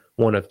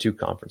one of two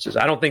conferences?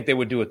 I don't think they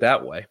would do it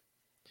that way.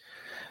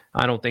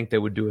 I don't think they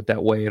would do it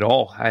that way at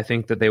all. I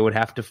think that they would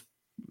have to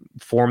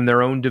form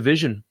their own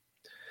division,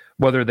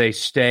 whether they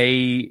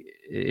stay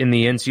in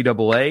the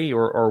NCAA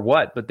or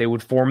what, but they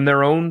would form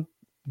their own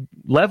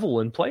level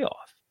and playoff.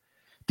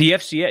 The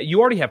FCS, you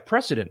already have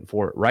precedent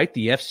for it, right?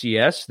 The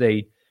FCS,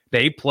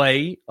 they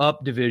play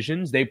up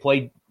divisions. They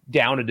play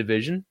down a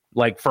division,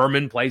 like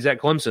Furman plays at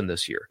Clemson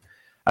this year.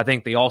 I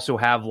think they also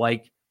have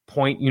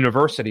Point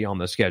University on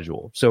the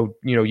schedule. So,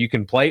 you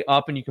can play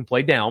up and you can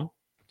play down,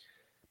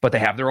 but they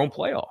have their own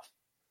playoff.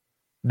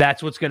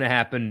 That's what's going to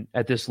happen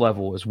at this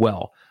level as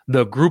well.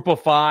 The group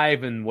of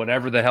five and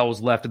whatever the hell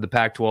is left of the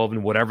Pac-12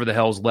 and whatever the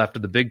hell is left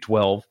of the Big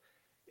 12,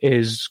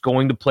 is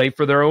going to play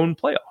for their own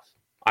playoff,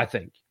 I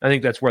think. I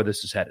think that's where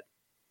this is headed.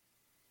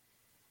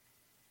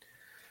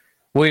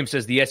 Williams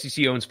says the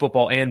SEC owns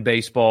football and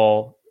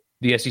baseball.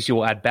 The SEC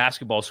will add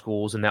basketball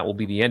schools, and that will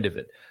be the end of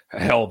it.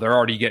 Hell, they're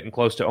already getting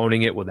close to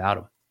owning it without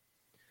them.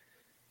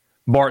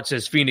 Bart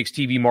says Phoenix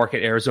TV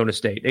market, Arizona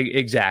State.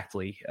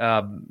 Exactly.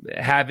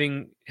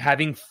 Having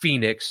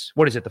Phoenix,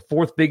 what is it, the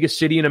fourth biggest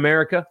city in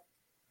America?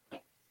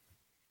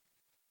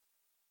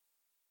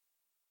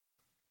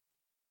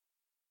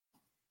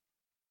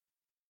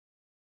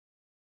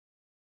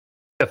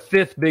 The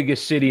fifth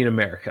biggest city in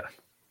America.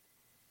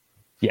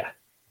 Yeah.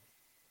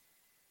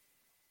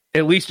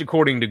 At least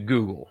according to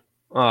Google.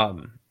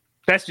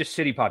 That's just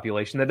city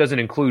population. That doesn't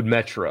include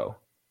metro.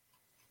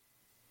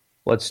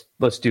 Let's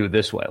do it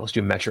this way. Let's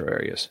do metro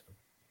areas.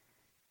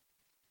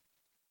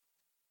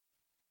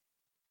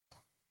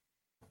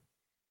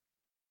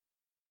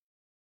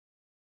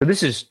 So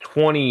this is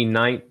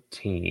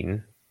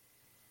 2019.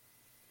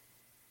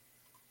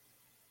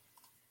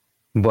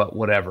 But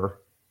whatever.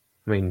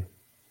 I mean,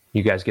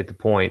 you guys get the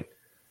point.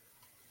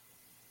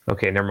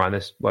 Okay, never mind.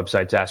 This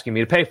website's asking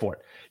me to pay for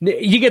it.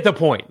 You get the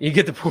point. You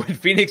get the point.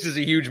 Phoenix is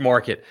a huge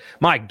market.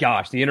 My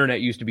gosh, the internet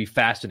used to be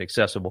fast and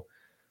accessible.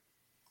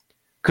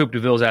 Coop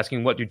DeVille is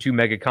asking, what do two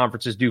mega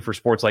conferences do for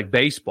sports like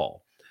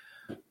baseball?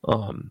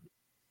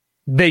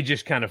 They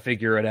just kind of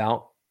figure it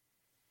out,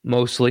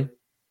 mostly.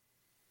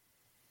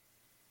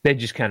 They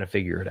just kind of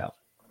figure it out.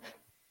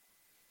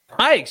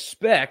 I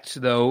expect,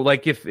 though,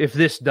 like if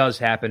this does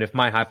happen, if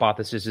my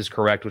hypothesis is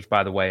correct, which,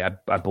 by the way,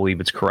 I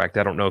believe it's correct.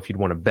 I don't know if you'd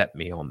want to bet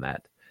me on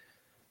that.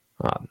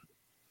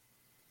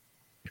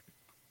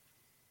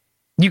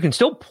 You can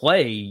still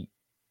play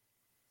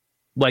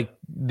like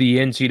the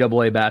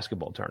NCAA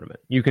basketball tournament.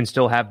 You can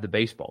still have the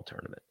baseball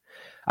tournament.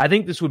 I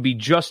think this would be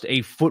just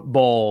a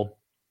football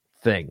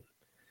thing.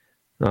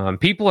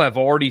 People have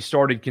already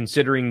started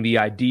considering the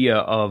idea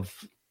of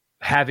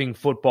having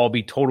football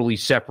be totally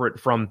separate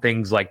from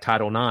things like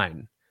Title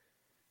IX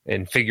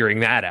and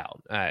figuring that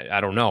out.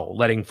 I don't know,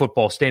 letting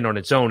football stand on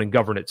its own and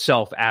govern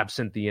itself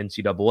absent the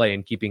NCAA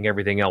and keeping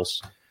everything else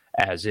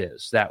as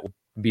is. That would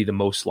be the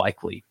most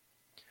likely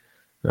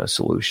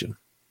solution.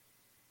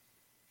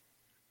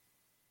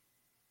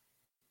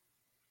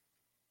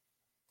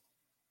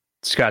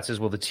 Scott says,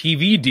 will the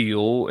TV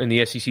deal in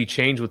the SEC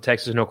change with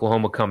Texas and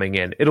Oklahoma coming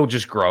in? It'll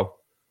just grow.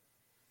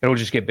 It'll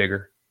just get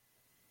bigger.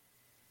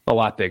 A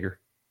lot bigger.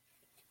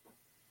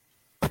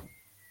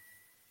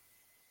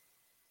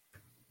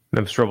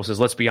 Memphis Rebel says,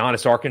 let's be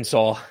honest,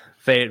 Arkansas,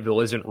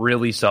 Fayetteville isn't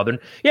really Southern.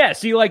 Yeah,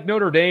 see, like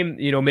Notre Dame,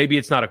 maybe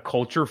it's not a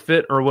culture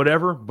fit or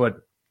whatever, but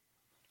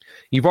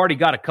you've already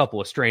got a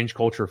couple of strange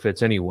culture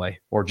fits anyway,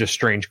 or just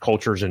strange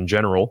cultures in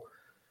general.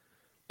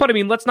 But, I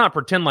mean, let's not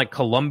pretend like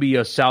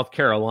Columbia, South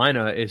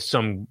Carolina is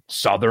some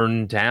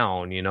Southern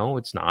town,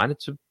 It's not.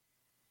 It's a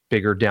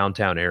bigger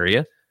downtown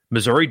area.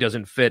 Missouri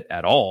doesn't fit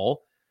at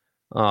all.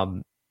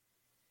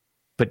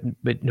 But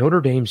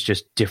Notre Dame's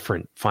just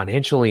different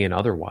financially and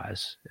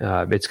otherwise.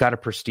 It's got a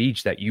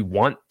prestige that you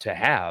want to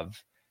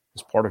have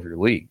as part of your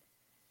league.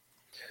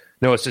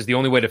 Noah says the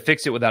only way to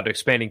fix it without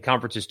expanding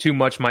conferences too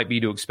much might be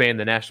to expand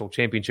the national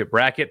championship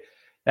bracket.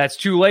 That's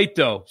too late,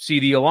 though. See,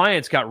 the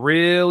alliance got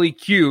really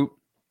cute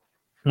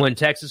when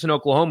Texas and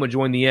Oklahoma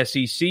joined the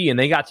SEC, and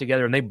they got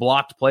together and they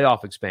blocked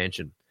playoff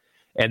expansion.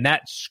 And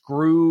that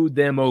screwed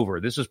them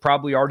over. This was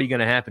probably already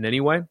going to happen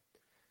anyway.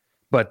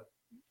 But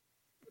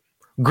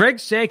Greg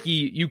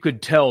Sankey, you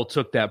could tell,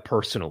 took that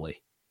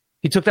personally.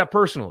 He took that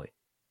personally.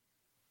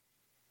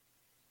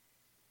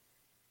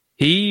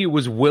 He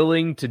was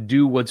willing to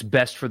do what's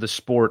best for the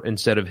sport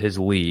instead of his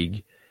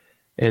league.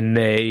 And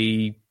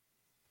they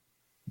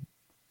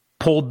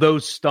pulled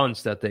those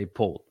stunts that they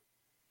pulled.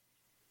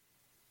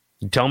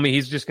 You tell me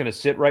he's just going to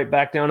sit right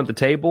back down at the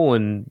table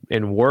and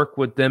work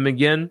with them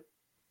again?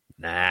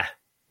 Nah,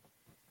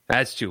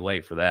 that's too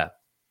late for that.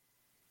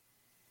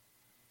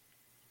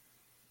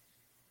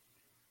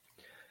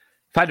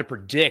 If I had to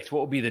predict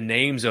what would be the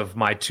names of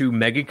my two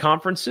mega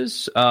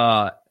conferences,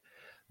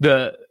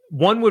 the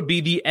one would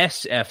be the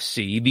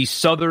SFC, the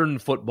Southern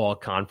Football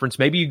Conference.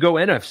 Maybe you go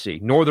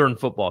NFC, Northern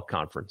Football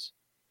Conference.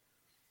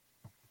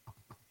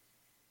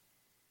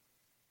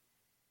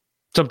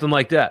 Something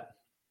like that.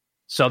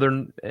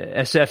 Southern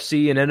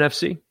SFC and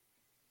NFC.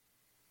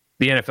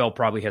 The NFL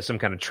probably has some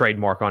kind of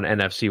trademark on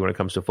NFC when it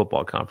comes to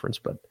football conference,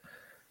 but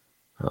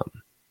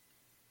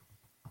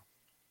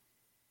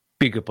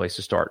be a good place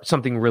to start.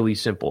 Something really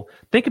simple.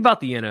 Think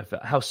about the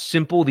NFL, how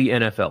simple the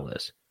NFL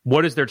is.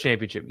 What is their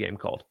championship game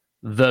called?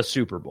 The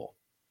Super Bowl.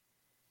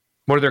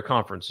 What are their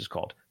conferences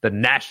called? The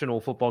National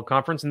Football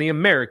Conference and the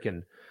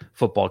American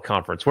Football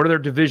Conference. What are their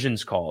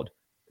divisions called?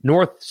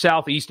 North,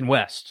 South, East, and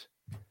West.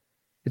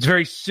 It's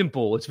very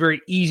simple. It's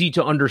very easy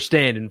to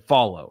understand and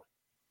follow.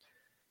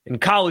 In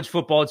college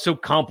football, it's so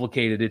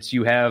complicated.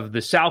 You have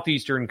the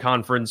Southeastern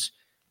Conference,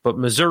 but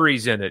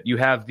Missouri's in it. You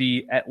have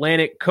the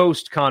Atlantic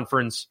Coast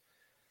Conference.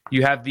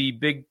 You have the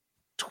Big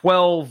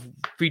 12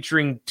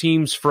 featuring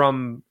teams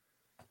from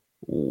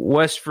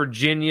West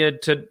Virginia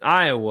to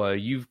Iowa.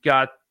 You've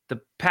got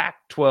the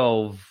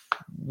Pac-12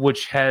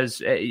 which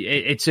has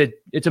it's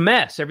a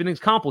mess. Everything's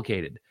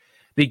complicated.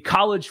 The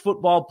College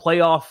Football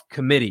Playoff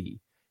Committee.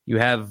 You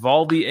have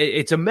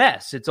it's a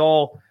mess. It's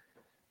all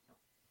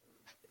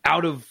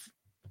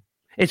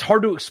it's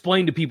hard to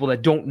explain to people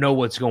that don't know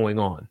what's going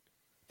on.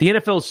 The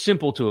NFL is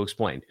simple to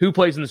explain. Who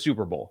plays in the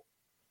Super Bowl?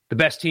 The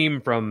best team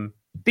from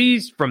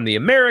the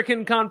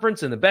American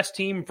Conference and the best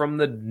team from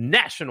the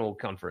National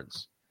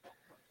Conference.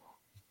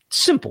 It's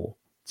simple.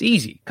 It's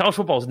easy. College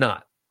football is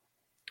not.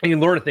 And you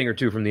can learn a thing or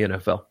two from the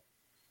NFL.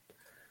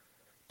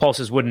 Paul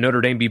says, wouldn't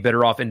Notre Dame be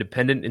better off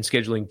independent in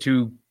scheduling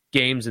 2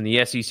 games in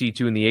the SEC,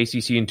 2 in the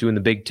ACC, and 2 in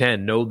the Big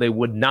Ten? No, they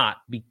would not,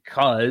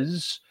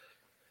 because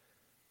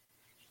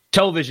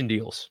television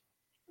deals.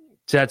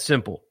 It's that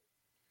simple.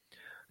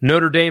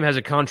 Notre Dame has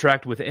a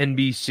contract with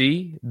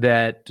NBC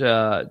that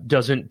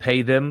doesn't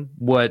pay them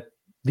what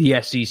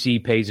the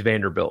SEC pays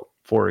Vanderbilt,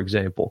 for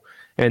example.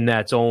 And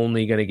that's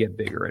only going to get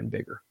bigger and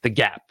bigger. The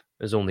gap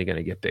is only going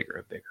to get bigger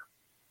and bigger.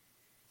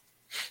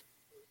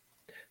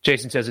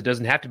 Jason says it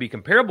doesn't have to be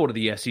comparable to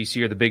the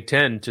SEC or the Big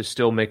Ten to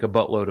still make a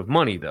buttload of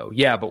money, though.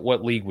 Yeah, but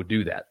what league would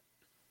do that?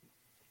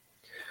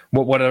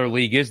 What other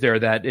league is there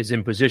that is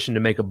in position to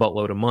make a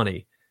buttload of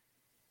money?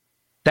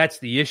 That's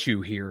the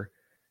issue here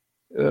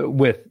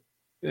with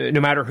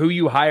no matter who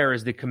you hire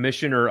as the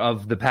commissioner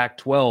of the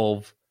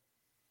Pac-12,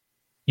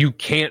 you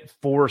can't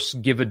force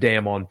give a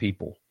damn on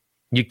people.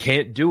 You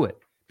can't do it.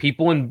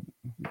 People in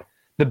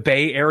the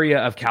Bay Area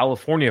of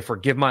California,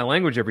 forgive my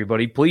language,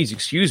 everybody, please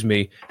excuse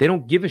me, they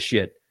don't give a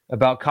shit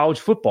about college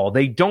football.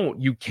 They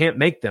don't. You can't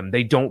make them.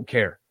 They don't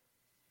care.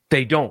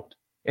 They don't.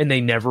 And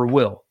they never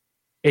will.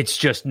 It's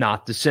just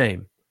not the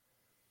same.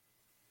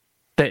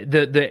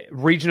 The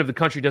region of the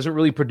country doesn't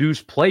really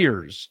produce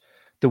players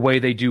the way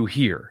they do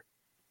here.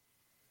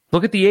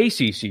 Look at the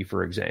ACC,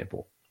 for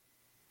example.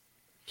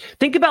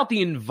 Think about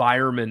the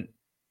environment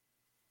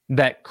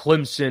that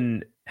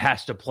Clemson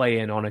has to play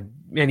in on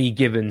any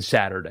given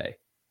Saturday.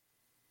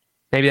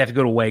 Maybe they have to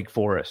go to Wake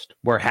Forest,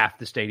 where half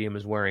the stadium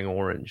is wearing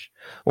orange.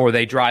 Or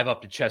they drive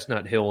up to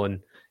Chestnut Hill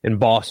in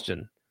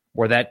Boston,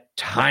 where that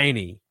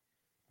tiny,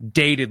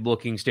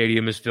 dated-looking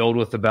stadium is filled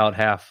with about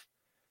half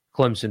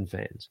Clemson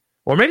fans.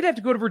 Or maybe they have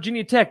to go to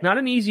Virginia Tech. Not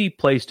an easy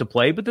place to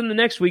play, but then the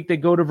next week they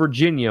go to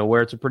Virginia,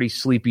 where it's a pretty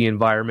sleepy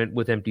environment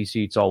with empty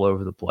seats all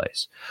over the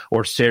place.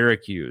 Or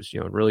Syracuse,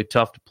 really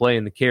tough to play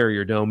in the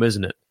Carrier Dome,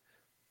 isn't it?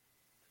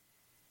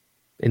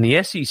 In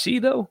the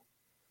SEC, though,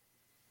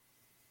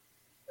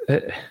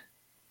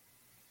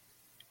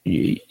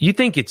 you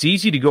think it's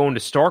easy to go into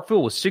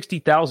Starkville with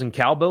 60,000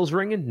 cowbells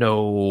ringing?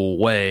 No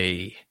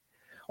way.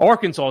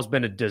 Arkansas has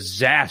been a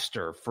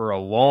disaster for a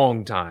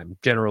long time,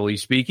 generally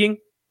speaking,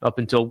 up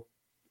until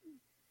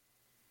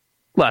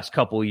last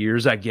couple of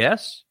years, I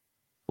guess.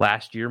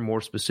 Last year, more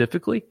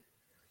specifically.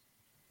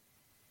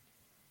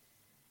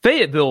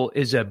 Fayetteville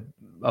is a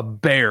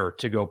bear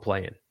to go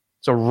play in.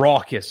 It's a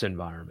raucous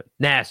environment.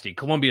 Nasty.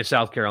 Columbia,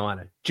 South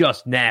Carolina,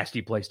 just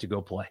nasty place to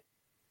go play.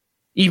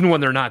 Even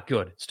when they're not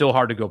good, it's still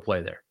hard to go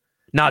play there.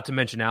 Not to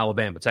mention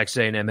Alabama, Texas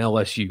A&M,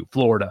 LSU,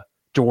 Florida,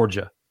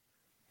 Georgia.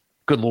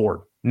 Good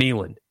Lord,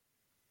 Neyland.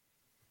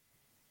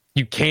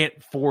 You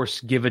can't force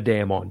give a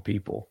damn on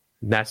people.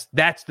 That's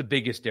the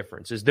biggest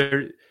difference.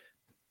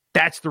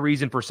 That's the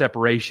reason for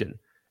separation.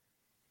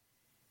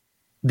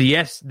 The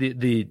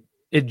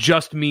it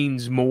just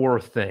means more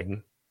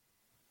thing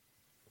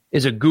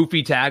is a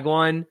goofy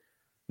tagline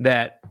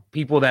that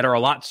people that are a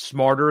lot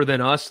smarter than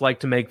us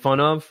like to make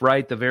fun of,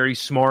 right? The very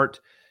smart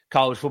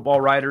college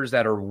football writers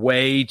that are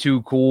way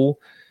too cool.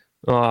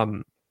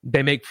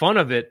 They make fun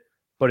of it,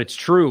 but it's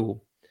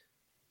true.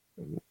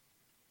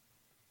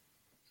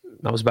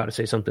 I was about to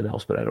say something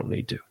else, but I don't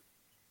need to.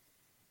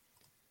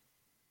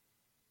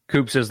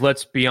 Coop says,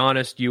 let's be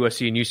honest,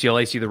 USC and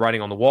UCLA see the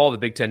writing on the wall. The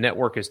Big Ten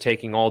Network is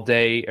talking all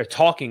day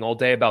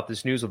about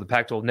this news, while the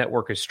Pac-12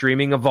 Network is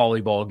streaming a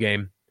volleyball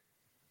game.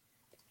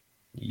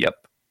 Yep.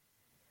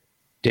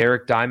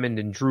 Derek Diamond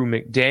and Drew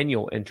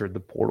McDaniel entered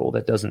the portal.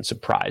 That doesn't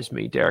surprise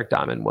me. Derek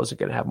Diamond wasn't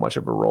going to have much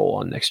of a role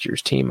on next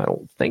year's team, I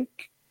don't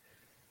think.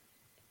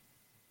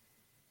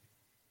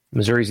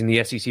 Missouri's in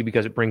the SEC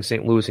because it brings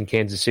St. Louis and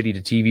Kansas City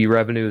to TV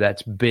revenue.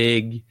 That's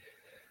big.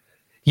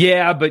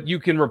 Yeah, but you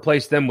can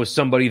replace them with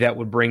somebody that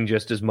would bring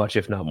just as much,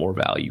 if not more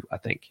value, I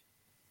think.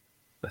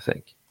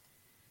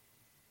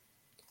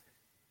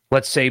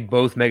 Let's say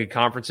both mega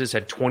conferences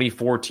had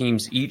 24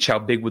 teams each. How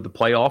big would the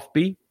playoff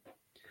be?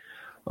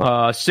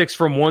 6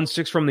 from one,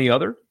 6 from the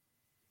other,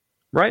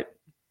 right?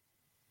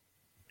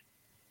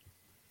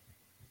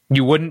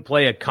 You wouldn't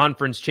play a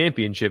conference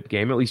championship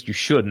game. At least you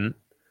shouldn't.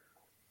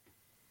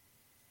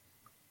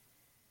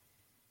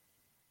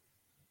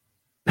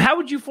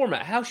 How should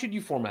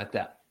you format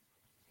that?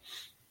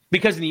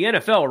 Because in the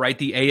NFL, right,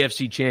 the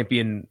AFC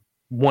champion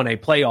won a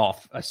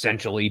playoff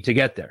essentially to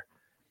get there,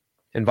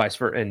 and vice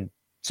versa, and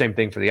same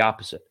thing for the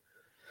opposite.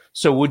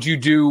 So would you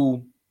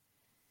do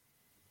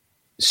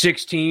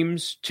 6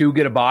 teams, 2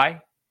 get a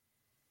bye,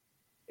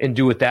 and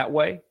do it that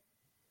way?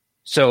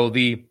 So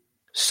the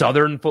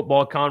Southern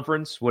Football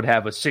Conference would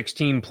have a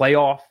 16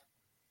 playoff,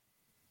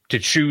 to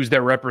choose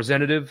their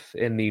representative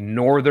in the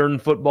Northern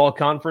Football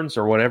Conference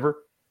or whatever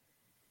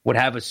would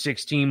have a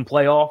 6-team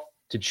playoff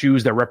to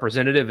choose their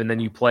representative, and then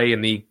you play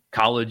in the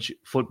college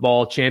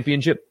football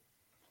championship?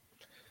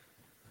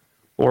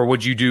 Or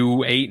would you do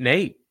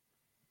 8-8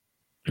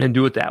 and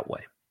do it that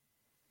way?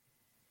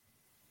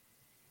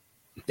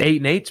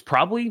 8-8's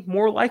probably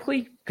more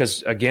likely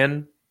because,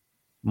 again,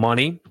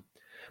 money.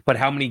 But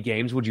how many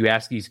games would you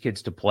ask these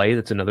kids to play?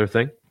 That's another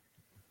thing.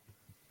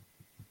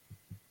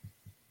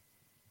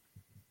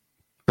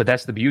 But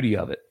that's the beauty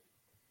of it.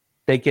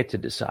 They get to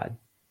decide.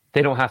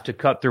 They don't have to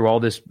cut through all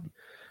this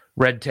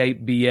red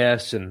tape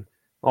BS and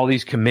all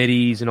these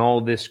committees and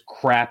all this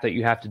crap that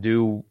you have to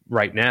do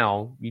right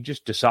now. You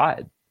just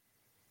decide.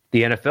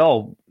 The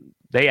NFL,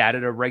 they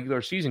added a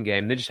regular season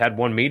game. They just had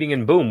one meeting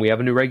and boom, we have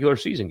a new regular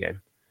season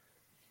game.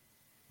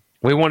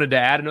 We wanted to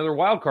add another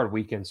wild card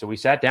weekend, so we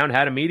sat down,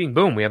 had a meeting,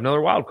 boom, we have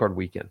another wild card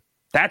weekend.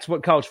 That's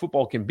what college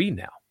football can be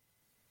now.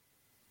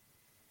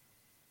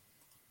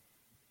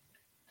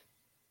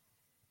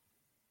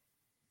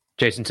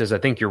 Jason says, I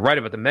think you're right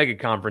about the mega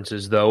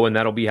conferences, though, and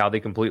that'll be how they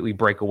completely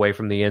break away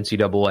from the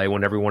NCAA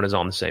when everyone is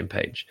on the same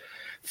page.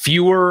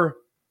 Fewer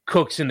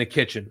cooks in the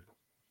kitchen.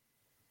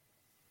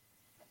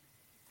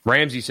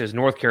 Ramsey says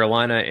North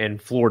Carolina and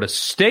Florida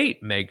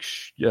State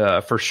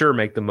for sure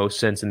make the most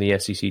sense in the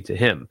SEC to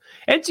him.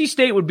 NC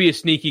State would be a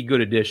sneaky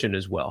good addition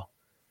as well.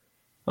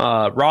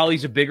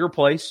 Raleigh's a bigger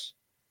place.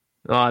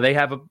 They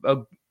have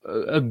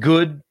a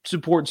good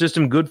support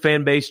system, good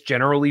fan base,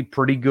 generally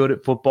pretty good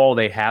at football.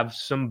 They have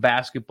some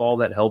basketball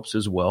that helps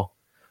as well,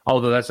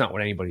 although that's not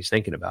what anybody's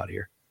thinking about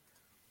here.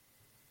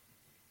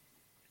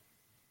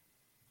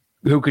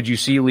 Who could you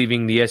see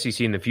leaving the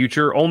SEC in the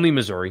future? Only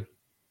Missouri.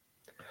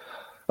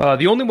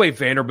 The only way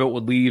Vanderbilt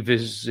would leave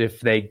is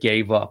if they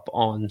gave up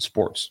on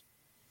sports.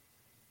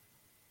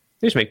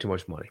 They just make too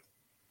much money.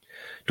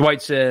 Dwight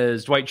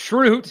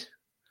Schrute,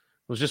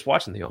 was just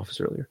watching The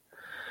Office earlier,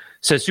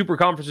 says super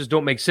conferences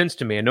don't make sense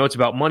to me. I know it's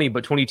about money,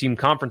 but 20-team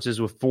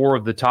conferences with 4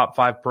 of the top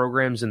 5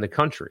 programs in the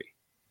country.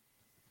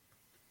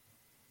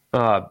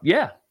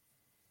 Yeah.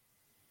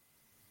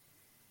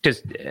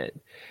 Because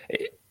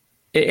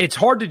it's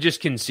hard to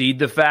just concede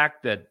the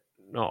fact that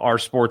our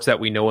sports that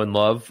we know and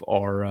love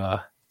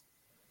are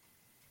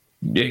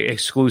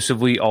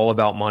exclusively all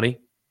about money.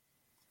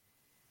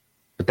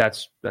 But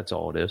that's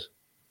all it is.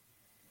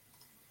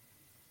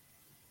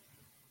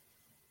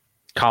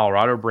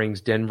 Colorado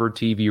brings Denver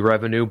TV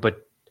revenue,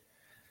 but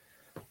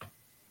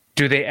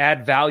do they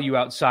add value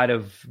outside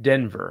of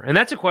Denver? And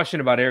that's a question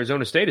about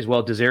Arizona State as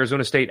well. Does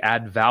Arizona State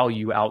add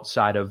value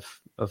outside of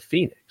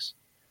Phoenix?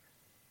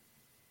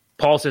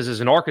 Paul says, as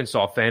an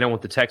Arkansas fan, I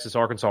want the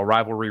Texas-Arkansas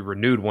rivalry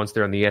renewed once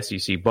they're in the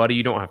SEC. Buddy,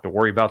 you don't have to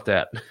worry about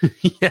that.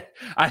 Yeah,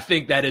 I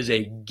think that is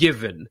a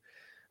given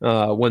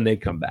when they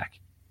come back.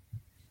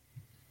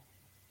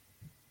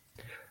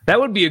 That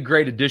would be a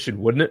great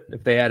addition, wouldn't it?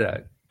 If they had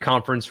a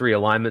conference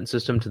realignment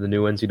system to the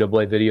new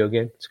NCAA video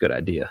game. It's a good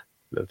idea,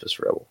 Memphis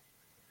Rebel.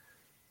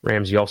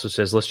 Ramsey also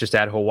says, let's just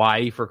add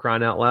Hawaii for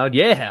crying out loud.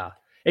 Yeah.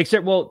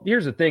 Except, well,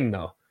 here's the thing,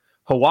 though.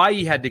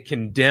 Hawaii had to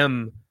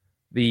condemn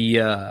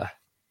the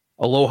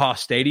Aloha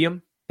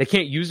Stadium. They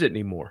can't use it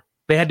anymore.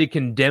 They had to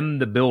condemn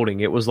the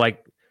building. It was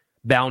like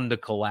bound to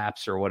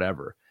collapse or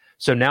whatever.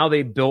 So now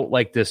they built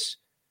like this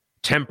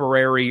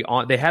temporary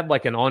they had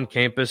like an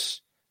on-campus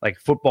like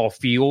football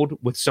field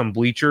with some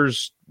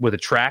bleachers with a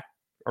track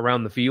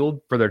around the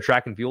field for their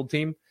track and field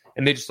team.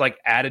 And they just like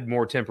added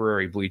more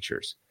temporary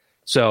bleachers.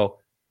 So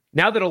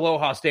now that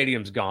Aloha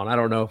Stadium's gone, I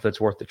don't know if it's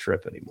worth the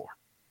trip anymore.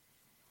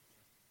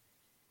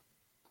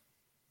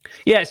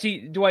 Yeah,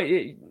 see,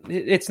 Dwight,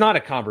 it's not a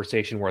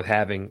conversation worth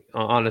having,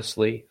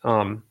 honestly,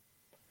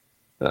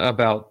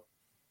 about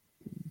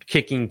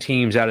kicking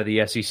teams out of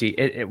the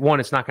SEC. One,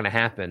 it's not going to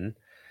happen.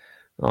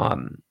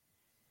 And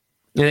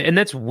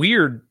that's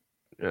weird.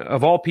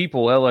 Of all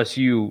people,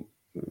 LSU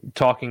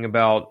talking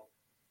about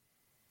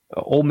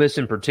Ole Miss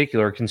in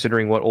particular,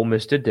 considering what Ole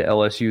Miss did to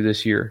LSU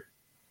this year.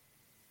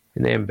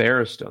 And they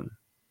embarrassed them.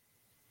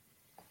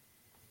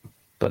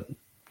 But,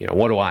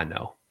 what do I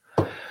know?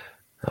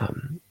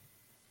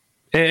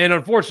 And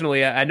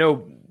unfortunately, I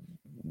know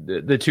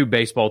the 2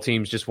 baseball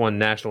teams just won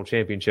national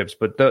championships,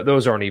 but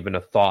those aren't even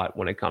a thought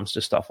when it comes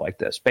to stuff like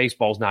this.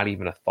 Baseball's not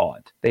even a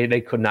thought.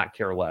 They could not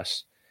care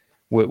less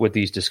with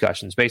these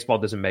discussions. Baseball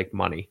doesn't make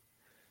money.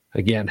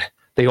 Again,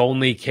 they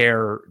only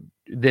care.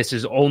 This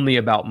is only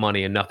about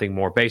money and nothing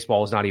more.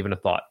 Baseball is not even a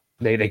thought.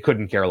 They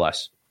couldn't care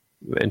less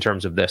in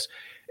terms of this.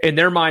 In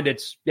their mind,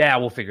 it's,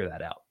 we'll figure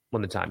that out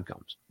when the time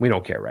comes. We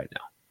don't care right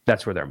now.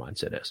 That's where their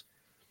mindset is.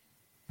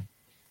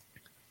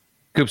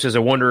 Coop says, I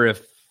wonder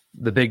if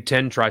the Big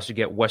Ten tries to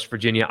get West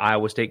Virginia,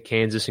 Iowa State,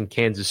 Kansas, and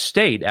Kansas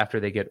State after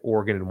they get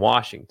Oregon and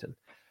Washington.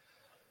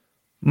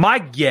 My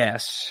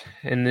guess,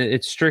 and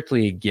it's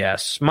strictly a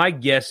guess, my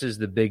guess is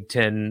the Big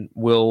Ten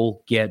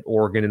will get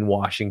Oregon and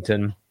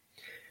Washington.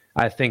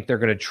 I think they're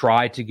going to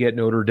try to get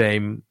Notre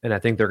Dame, and I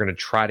think they're going to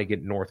try to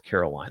get North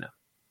Carolina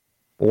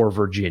or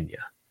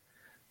Virginia,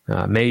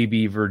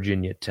 maybe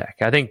Virginia Tech.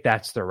 I think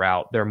that's the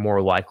route they're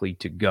more likely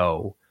to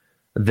go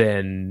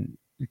than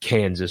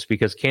Kansas,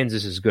 because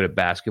Kansas is good at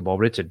basketball,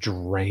 but it's a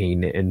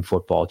drain in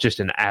football, just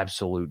an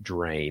absolute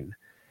drain.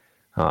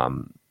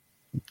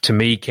 To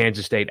me,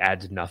 Kansas State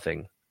adds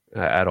nothing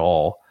at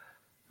all.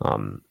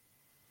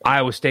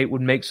 Iowa State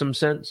would make some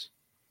sense,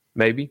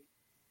 maybe.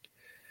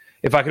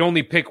 If I could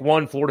only pick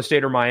one, Florida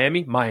State or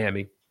Miami,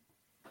 Miami.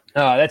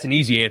 That's an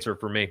easy answer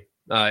for me.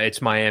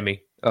 It's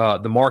Miami.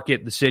 The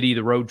market, the city,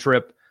 the road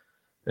trip,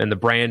 and the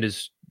brand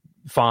is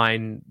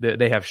fine.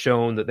 They have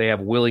shown that they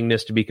have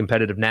willingness to be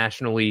competitive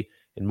nationally.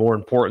 And more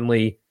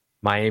importantly,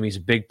 Miami's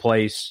a big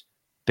place,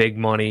 big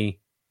money.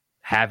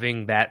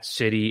 Having that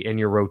city in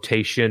your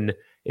rotation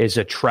is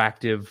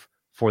attractive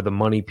for the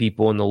money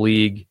people in the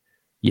league.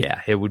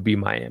 Yeah, it would be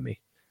Miami.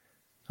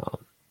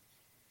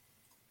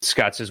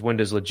 Scott says, when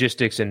does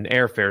logistics and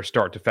airfare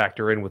start to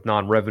factor in with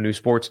non-revenue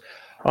sports?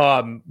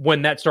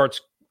 When that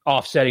starts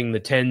offsetting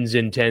the tens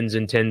and tens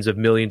and tens of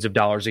millions of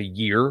dollars a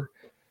year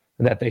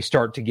that they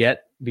start to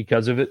get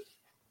because of it.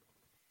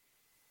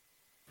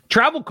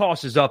 Travel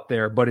cost is up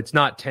there, but it's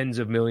not tens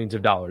of millions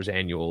of dollars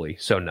annually,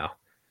 so no.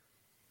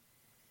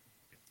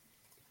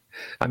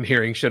 I'm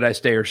hearing, should I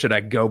stay or should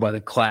I go by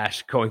the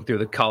clash going through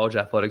the college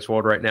athletics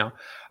world right now.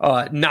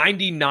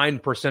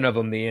 99% of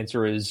them, the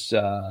answer is,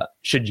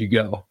 should you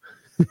go?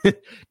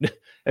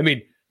 I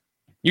mean,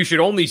 you should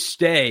only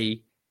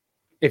stay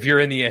if you're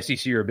in the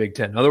SEC or Big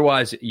Ten.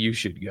 Otherwise, you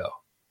should go.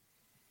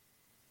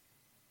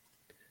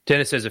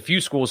 Dennis says a few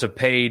schools have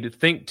paid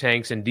think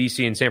tanks in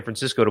D.C. and San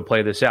Francisco to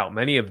play this out.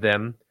 Many of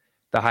them,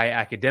 the high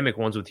academic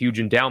ones with huge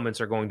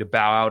endowments, are going to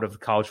bow out of the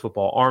college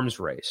football arms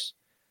race.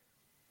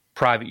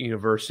 Private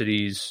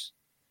universities,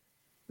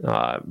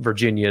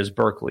 Virginia's,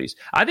 Berkeley's.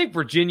 I think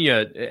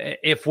Virginia,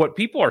 if what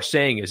people are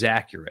saying is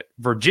accurate,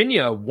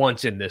 Virginia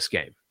wants in this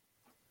game.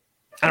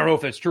 I don't know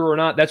if that's true or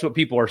not. That's what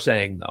people are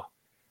saying, though.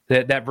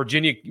 That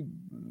Virginia,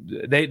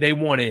 they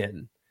want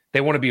in.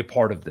 They want to be a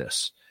part of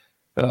this.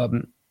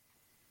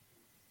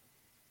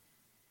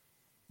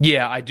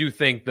 Yeah, I do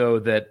think, though,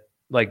 that,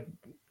 like,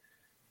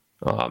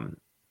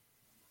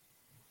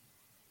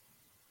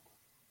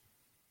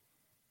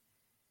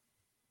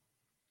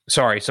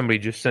 sorry, somebody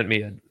just sent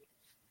me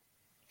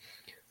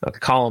a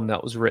column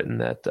that was written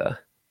that,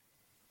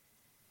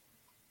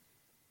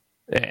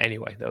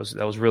 anyway, that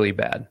was really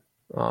bad.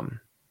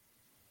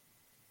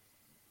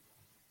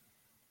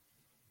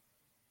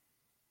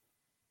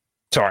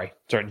 Sorry,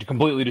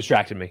 completely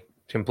distracted me.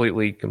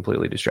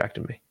 Completely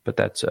distracted me. But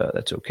that's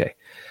okay.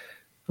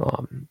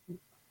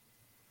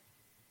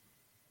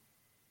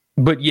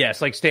 But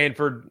yes, like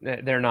Stanford,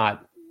 they're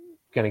not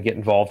going to get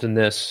involved in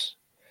this.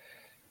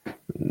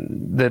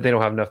 They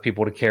don't have enough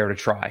people to care to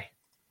try.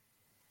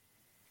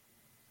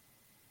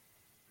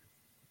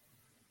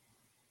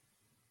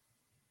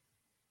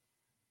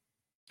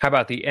 How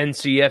about the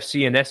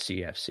NCFC and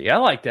SCFC? I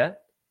like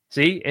that.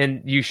 See,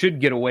 and you should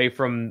get away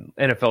from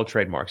NFL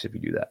trademarks if you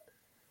do that.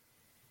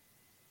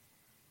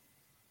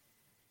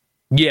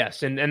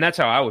 Yes, and that's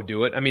how I would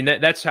do it. I mean,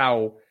 that's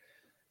how,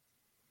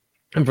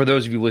 and for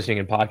those of you listening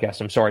in podcasts,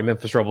 I'm sorry,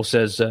 Memphis Rebel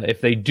says, if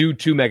they do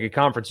 2 mega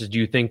conferences, do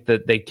you think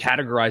that they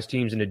categorize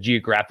teams into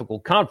geographical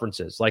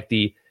conferences, like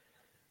the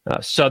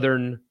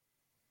Southern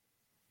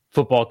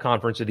Football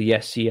Conference or the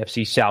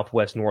SCFC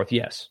Southwest North?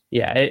 Yes.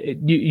 Yeah,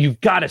 you've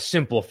got to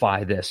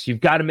simplify this.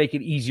 You've got to make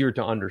it easier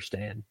to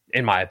understand,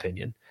 in my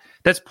opinion.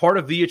 That's part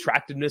of the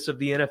attractiveness of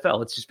the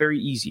NFL. It's just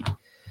very easy.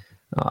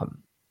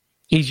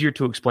 Easier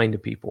to explain to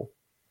people.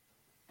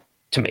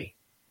 To me.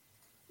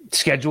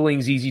 Scheduling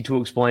is easy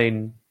to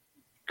explain.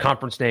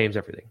 Conference names,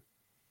 everything.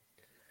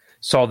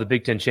 Saw the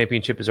Big Ten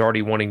championship is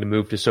already wanting to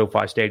move to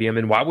SoFi Stadium,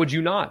 and why would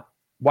you not?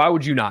 Why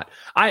would you not?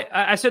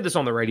 I said this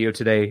on the radio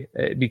today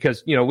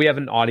because, you know, we have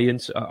an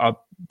audience, a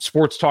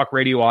sports talk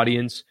radio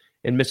audience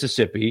in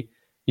Mississippi.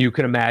 You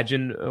can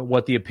imagine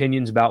what the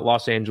opinions about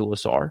Los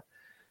Angeles are.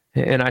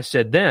 And I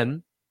said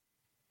then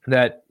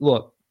that,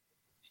 look,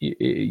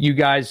 you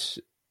guys,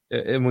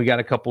 and we got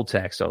a couple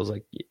texts. I was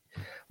like,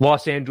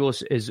 Los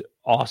Angeles is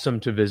awesome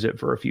to visit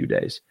for a few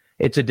days.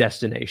 It's a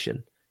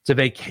destination. It's a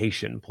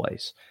vacation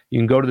place. You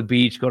can go to the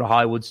beach, go to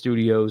Hollywood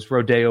Studios,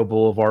 Rodeo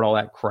Boulevard, all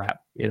that crap,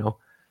 you know,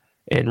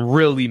 and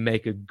really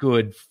make a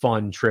good,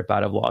 fun trip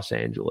out of Los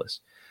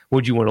Angeles.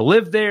 Would you want to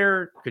live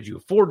there? Could you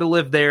afford to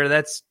live there?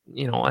 That's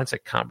a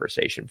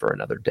conversation for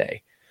another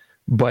day.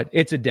 But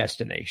it's a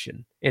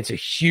destination. It's a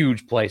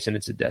huge place, and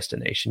it's a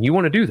destination. You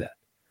want to do that.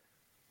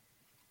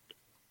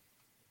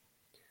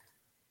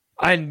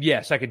 And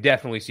yes, I could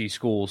definitely see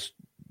schools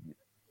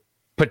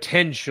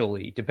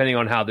potentially, depending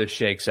on how this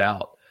shakes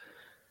out,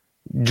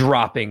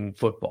 dropping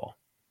football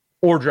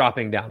or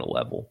dropping down a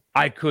level.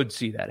 I could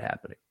see that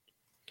happening.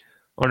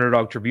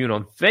 Underdog Tribune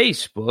on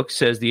Facebook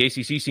says the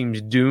ACC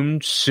seems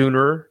doomed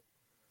sooner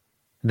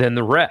than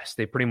the rest.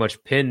 They're pretty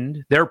much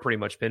pinned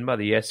by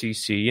the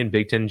SEC and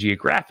Big Ten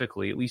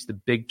geographically. At least the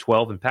Big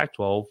 12 and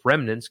Pac-12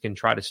 remnants can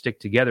try to stick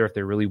together if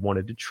they really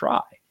wanted to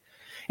try.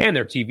 And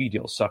their TV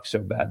deals suck so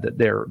bad that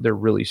they're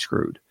really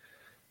screwed.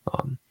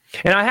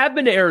 And I have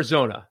been to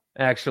Arizona,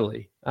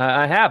 actually.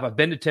 I have. I've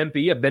been to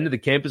Tempe. I've been to the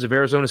campus of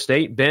Arizona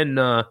State. Been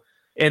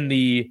in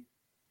the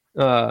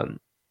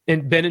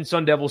and been in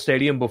Sun Devil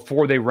Stadium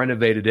before they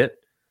renovated it.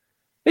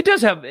 It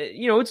does have,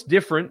 it's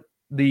different.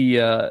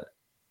 The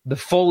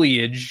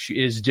foliage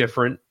is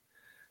different.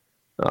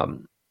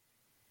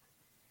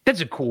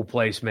 It's a cool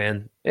place,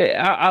 man.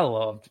 I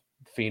loved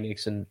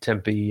Phoenix and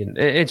Tempe, and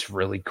it's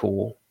really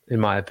cool, in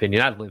my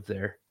opinion. I'd live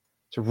there.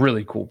 It's a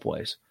really cool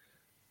place.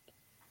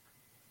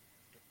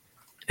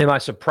 Am I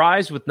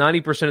surprised with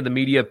 90% of the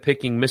media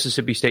picking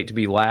Mississippi State to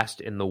be last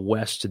in the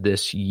West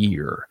this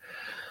year?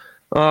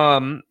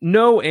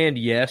 No and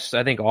yes.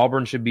 I think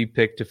Auburn should be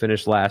picked to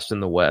finish last in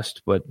the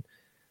West, but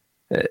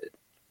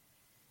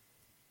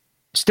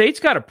State's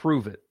got to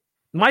prove it.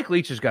 Mike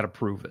Leach has got to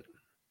prove it.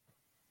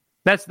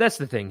 That's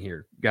the thing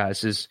here,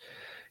 guys, is,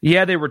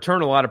 yeah, they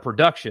return a lot of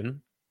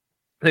production.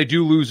 They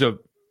do lose a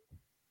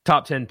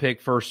top 10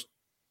 pick, first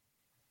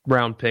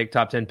round pick,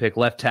 top 10 pick,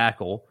 left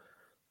tackle.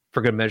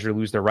 For good measure,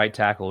 lose their right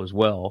tackle as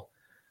well.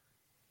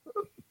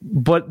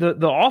 But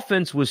the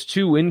offense was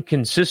too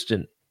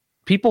inconsistent.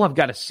 People have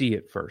got to see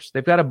it first.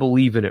 They've got to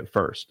believe in it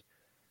first.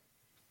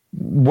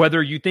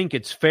 Whether you think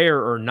it's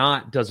fair or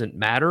not doesn't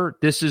matter.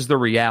 This is the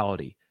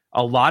reality.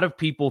 A lot of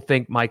people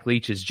think Mike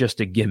Leach is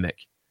just a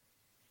gimmick.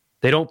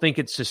 They don't think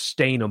it's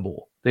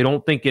sustainable. They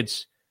don't think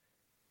it's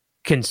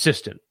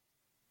consistent.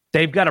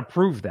 They've got to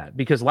prove that,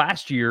 because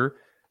last year,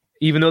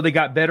 even though they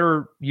got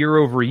better year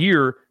over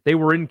year, they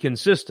were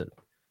inconsistent.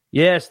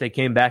 Yes, they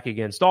came back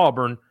against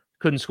Auburn,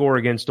 couldn't score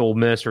against Ole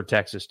Miss or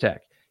Texas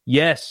Tech.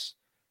 Yes,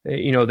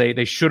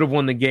 they should have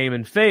won the game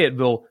in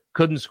Fayetteville,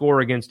 couldn't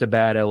score against a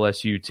bad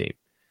LSU team.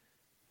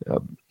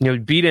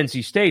 Beat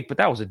NC State, but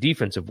that was a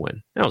defensive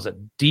win.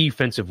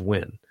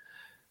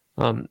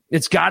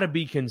 It's got to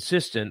be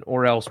consistent,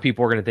 or else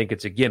people are going to think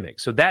it's a gimmick.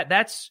 So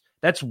that's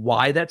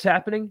why that's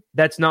happening.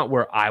 That's not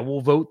where I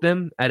will vote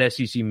them at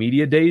SEC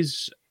Media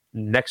Days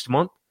next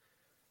month.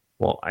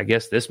 Well, I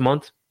guess this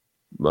month,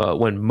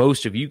 when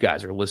most of you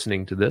guys are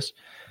listening to this.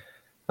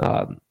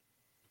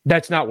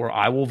 That's not where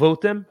I will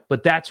vote them,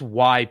 but that's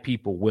why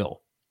people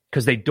will,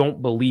 because they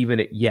don't believe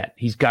in it yet.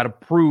 He's got to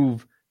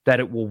prove that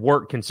it will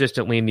work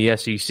consistently in the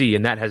SEC,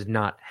 and that has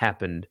not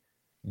happened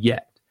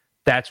yet.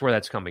 That's where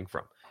that's coming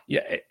from.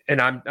 Yeah,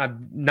 and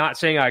I'm not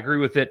saying I agree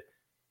with it.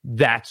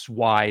 That's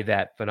why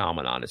that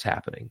phenomenon is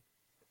happening.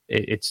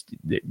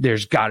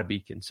 There's got to be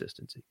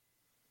consistency.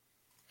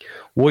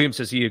 William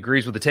says he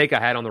agrees with the take I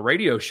had on the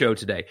radio show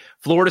today.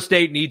 Florida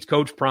State needs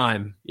Coach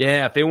Prime.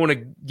 Yeah, if they want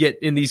to get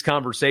in these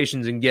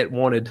conversations and get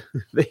wanted,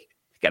 they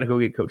got to go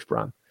get Coach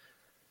Prime.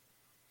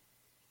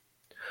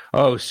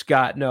 Oh,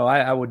 Scott, no,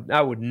 I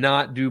would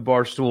not do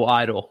Barstool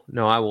Idol.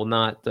 No, I will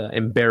not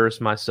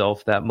embarrass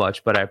myself that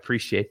much, but I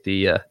appreciate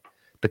the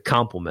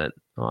compliment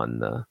on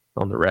the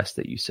rest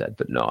that you said.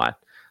 But no,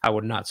 I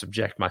would not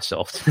subject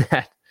myself to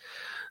that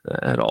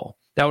at all.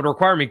 That would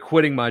require me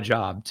quitting my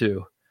job,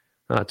 too.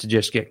 To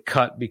just get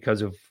cut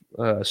because of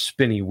a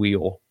spinny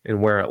wheel and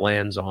where it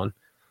lands on.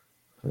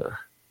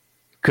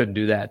 Couldn't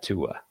do that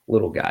to a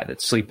little guy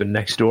that's sleeping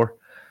next door.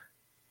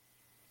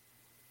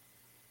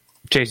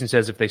 Jason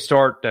says if they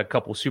start a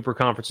couple super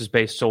conferences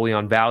based solely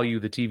on value,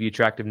 the TV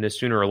attractiveness,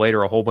 sooner or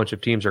later, a whole bunch of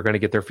teams are going to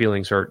get their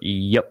feelings hurt.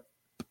 Yep.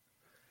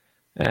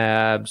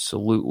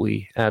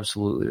 Absolutely.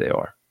 Absolutely they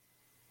are.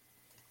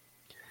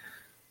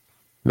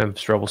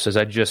 Memphis Rebel says,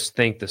 I just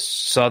think the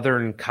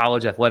Southern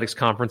College Athletics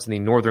Conference and the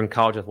Northern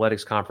College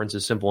Athletics Conference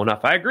is simple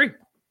enough. I agree.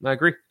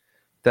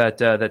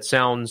 That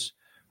sounds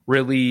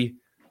really,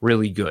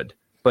 really good.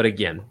 But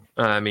again,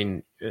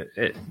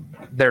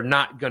 they're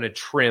not going to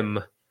trim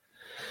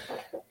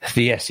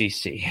the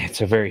SEC. It's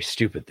a very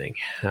stupid thing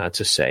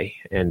to say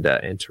and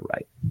to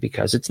write,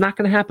 because it's not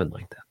going to happen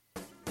like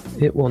that.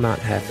 It will not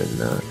happen.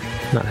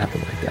 Not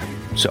happen like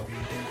that. So.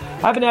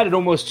 I've been at it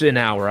almost an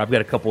hour. I've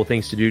got a couple of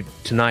things to do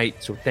tonight,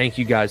 so thank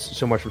you guys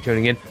so much for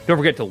tuning in. Don't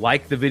forget to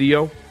like the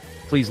video.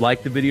 Please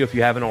like the video if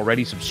you haven't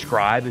already.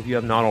 Subscribe if you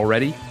have not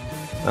already.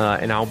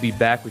 And I'll be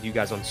back with you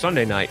guys on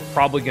Sunday night.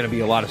 Probably going to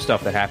be a lot of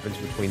stuff that happens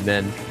between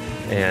then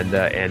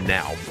and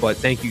now. But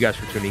thank you guys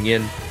for tuning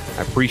in.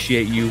 I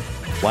appreciate you.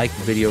 Like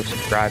the video,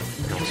 subscribe,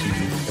 and I'll see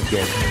you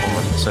again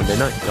on Sunday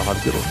night. Y'all have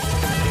a good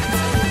one.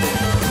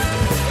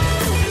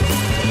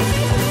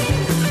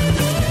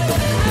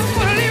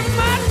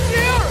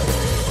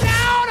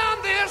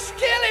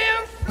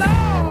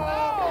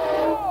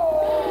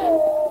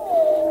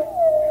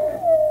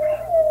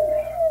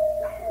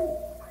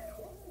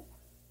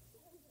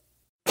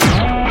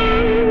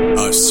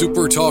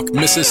 SuperTalk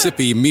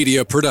Mississippi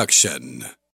Media Production.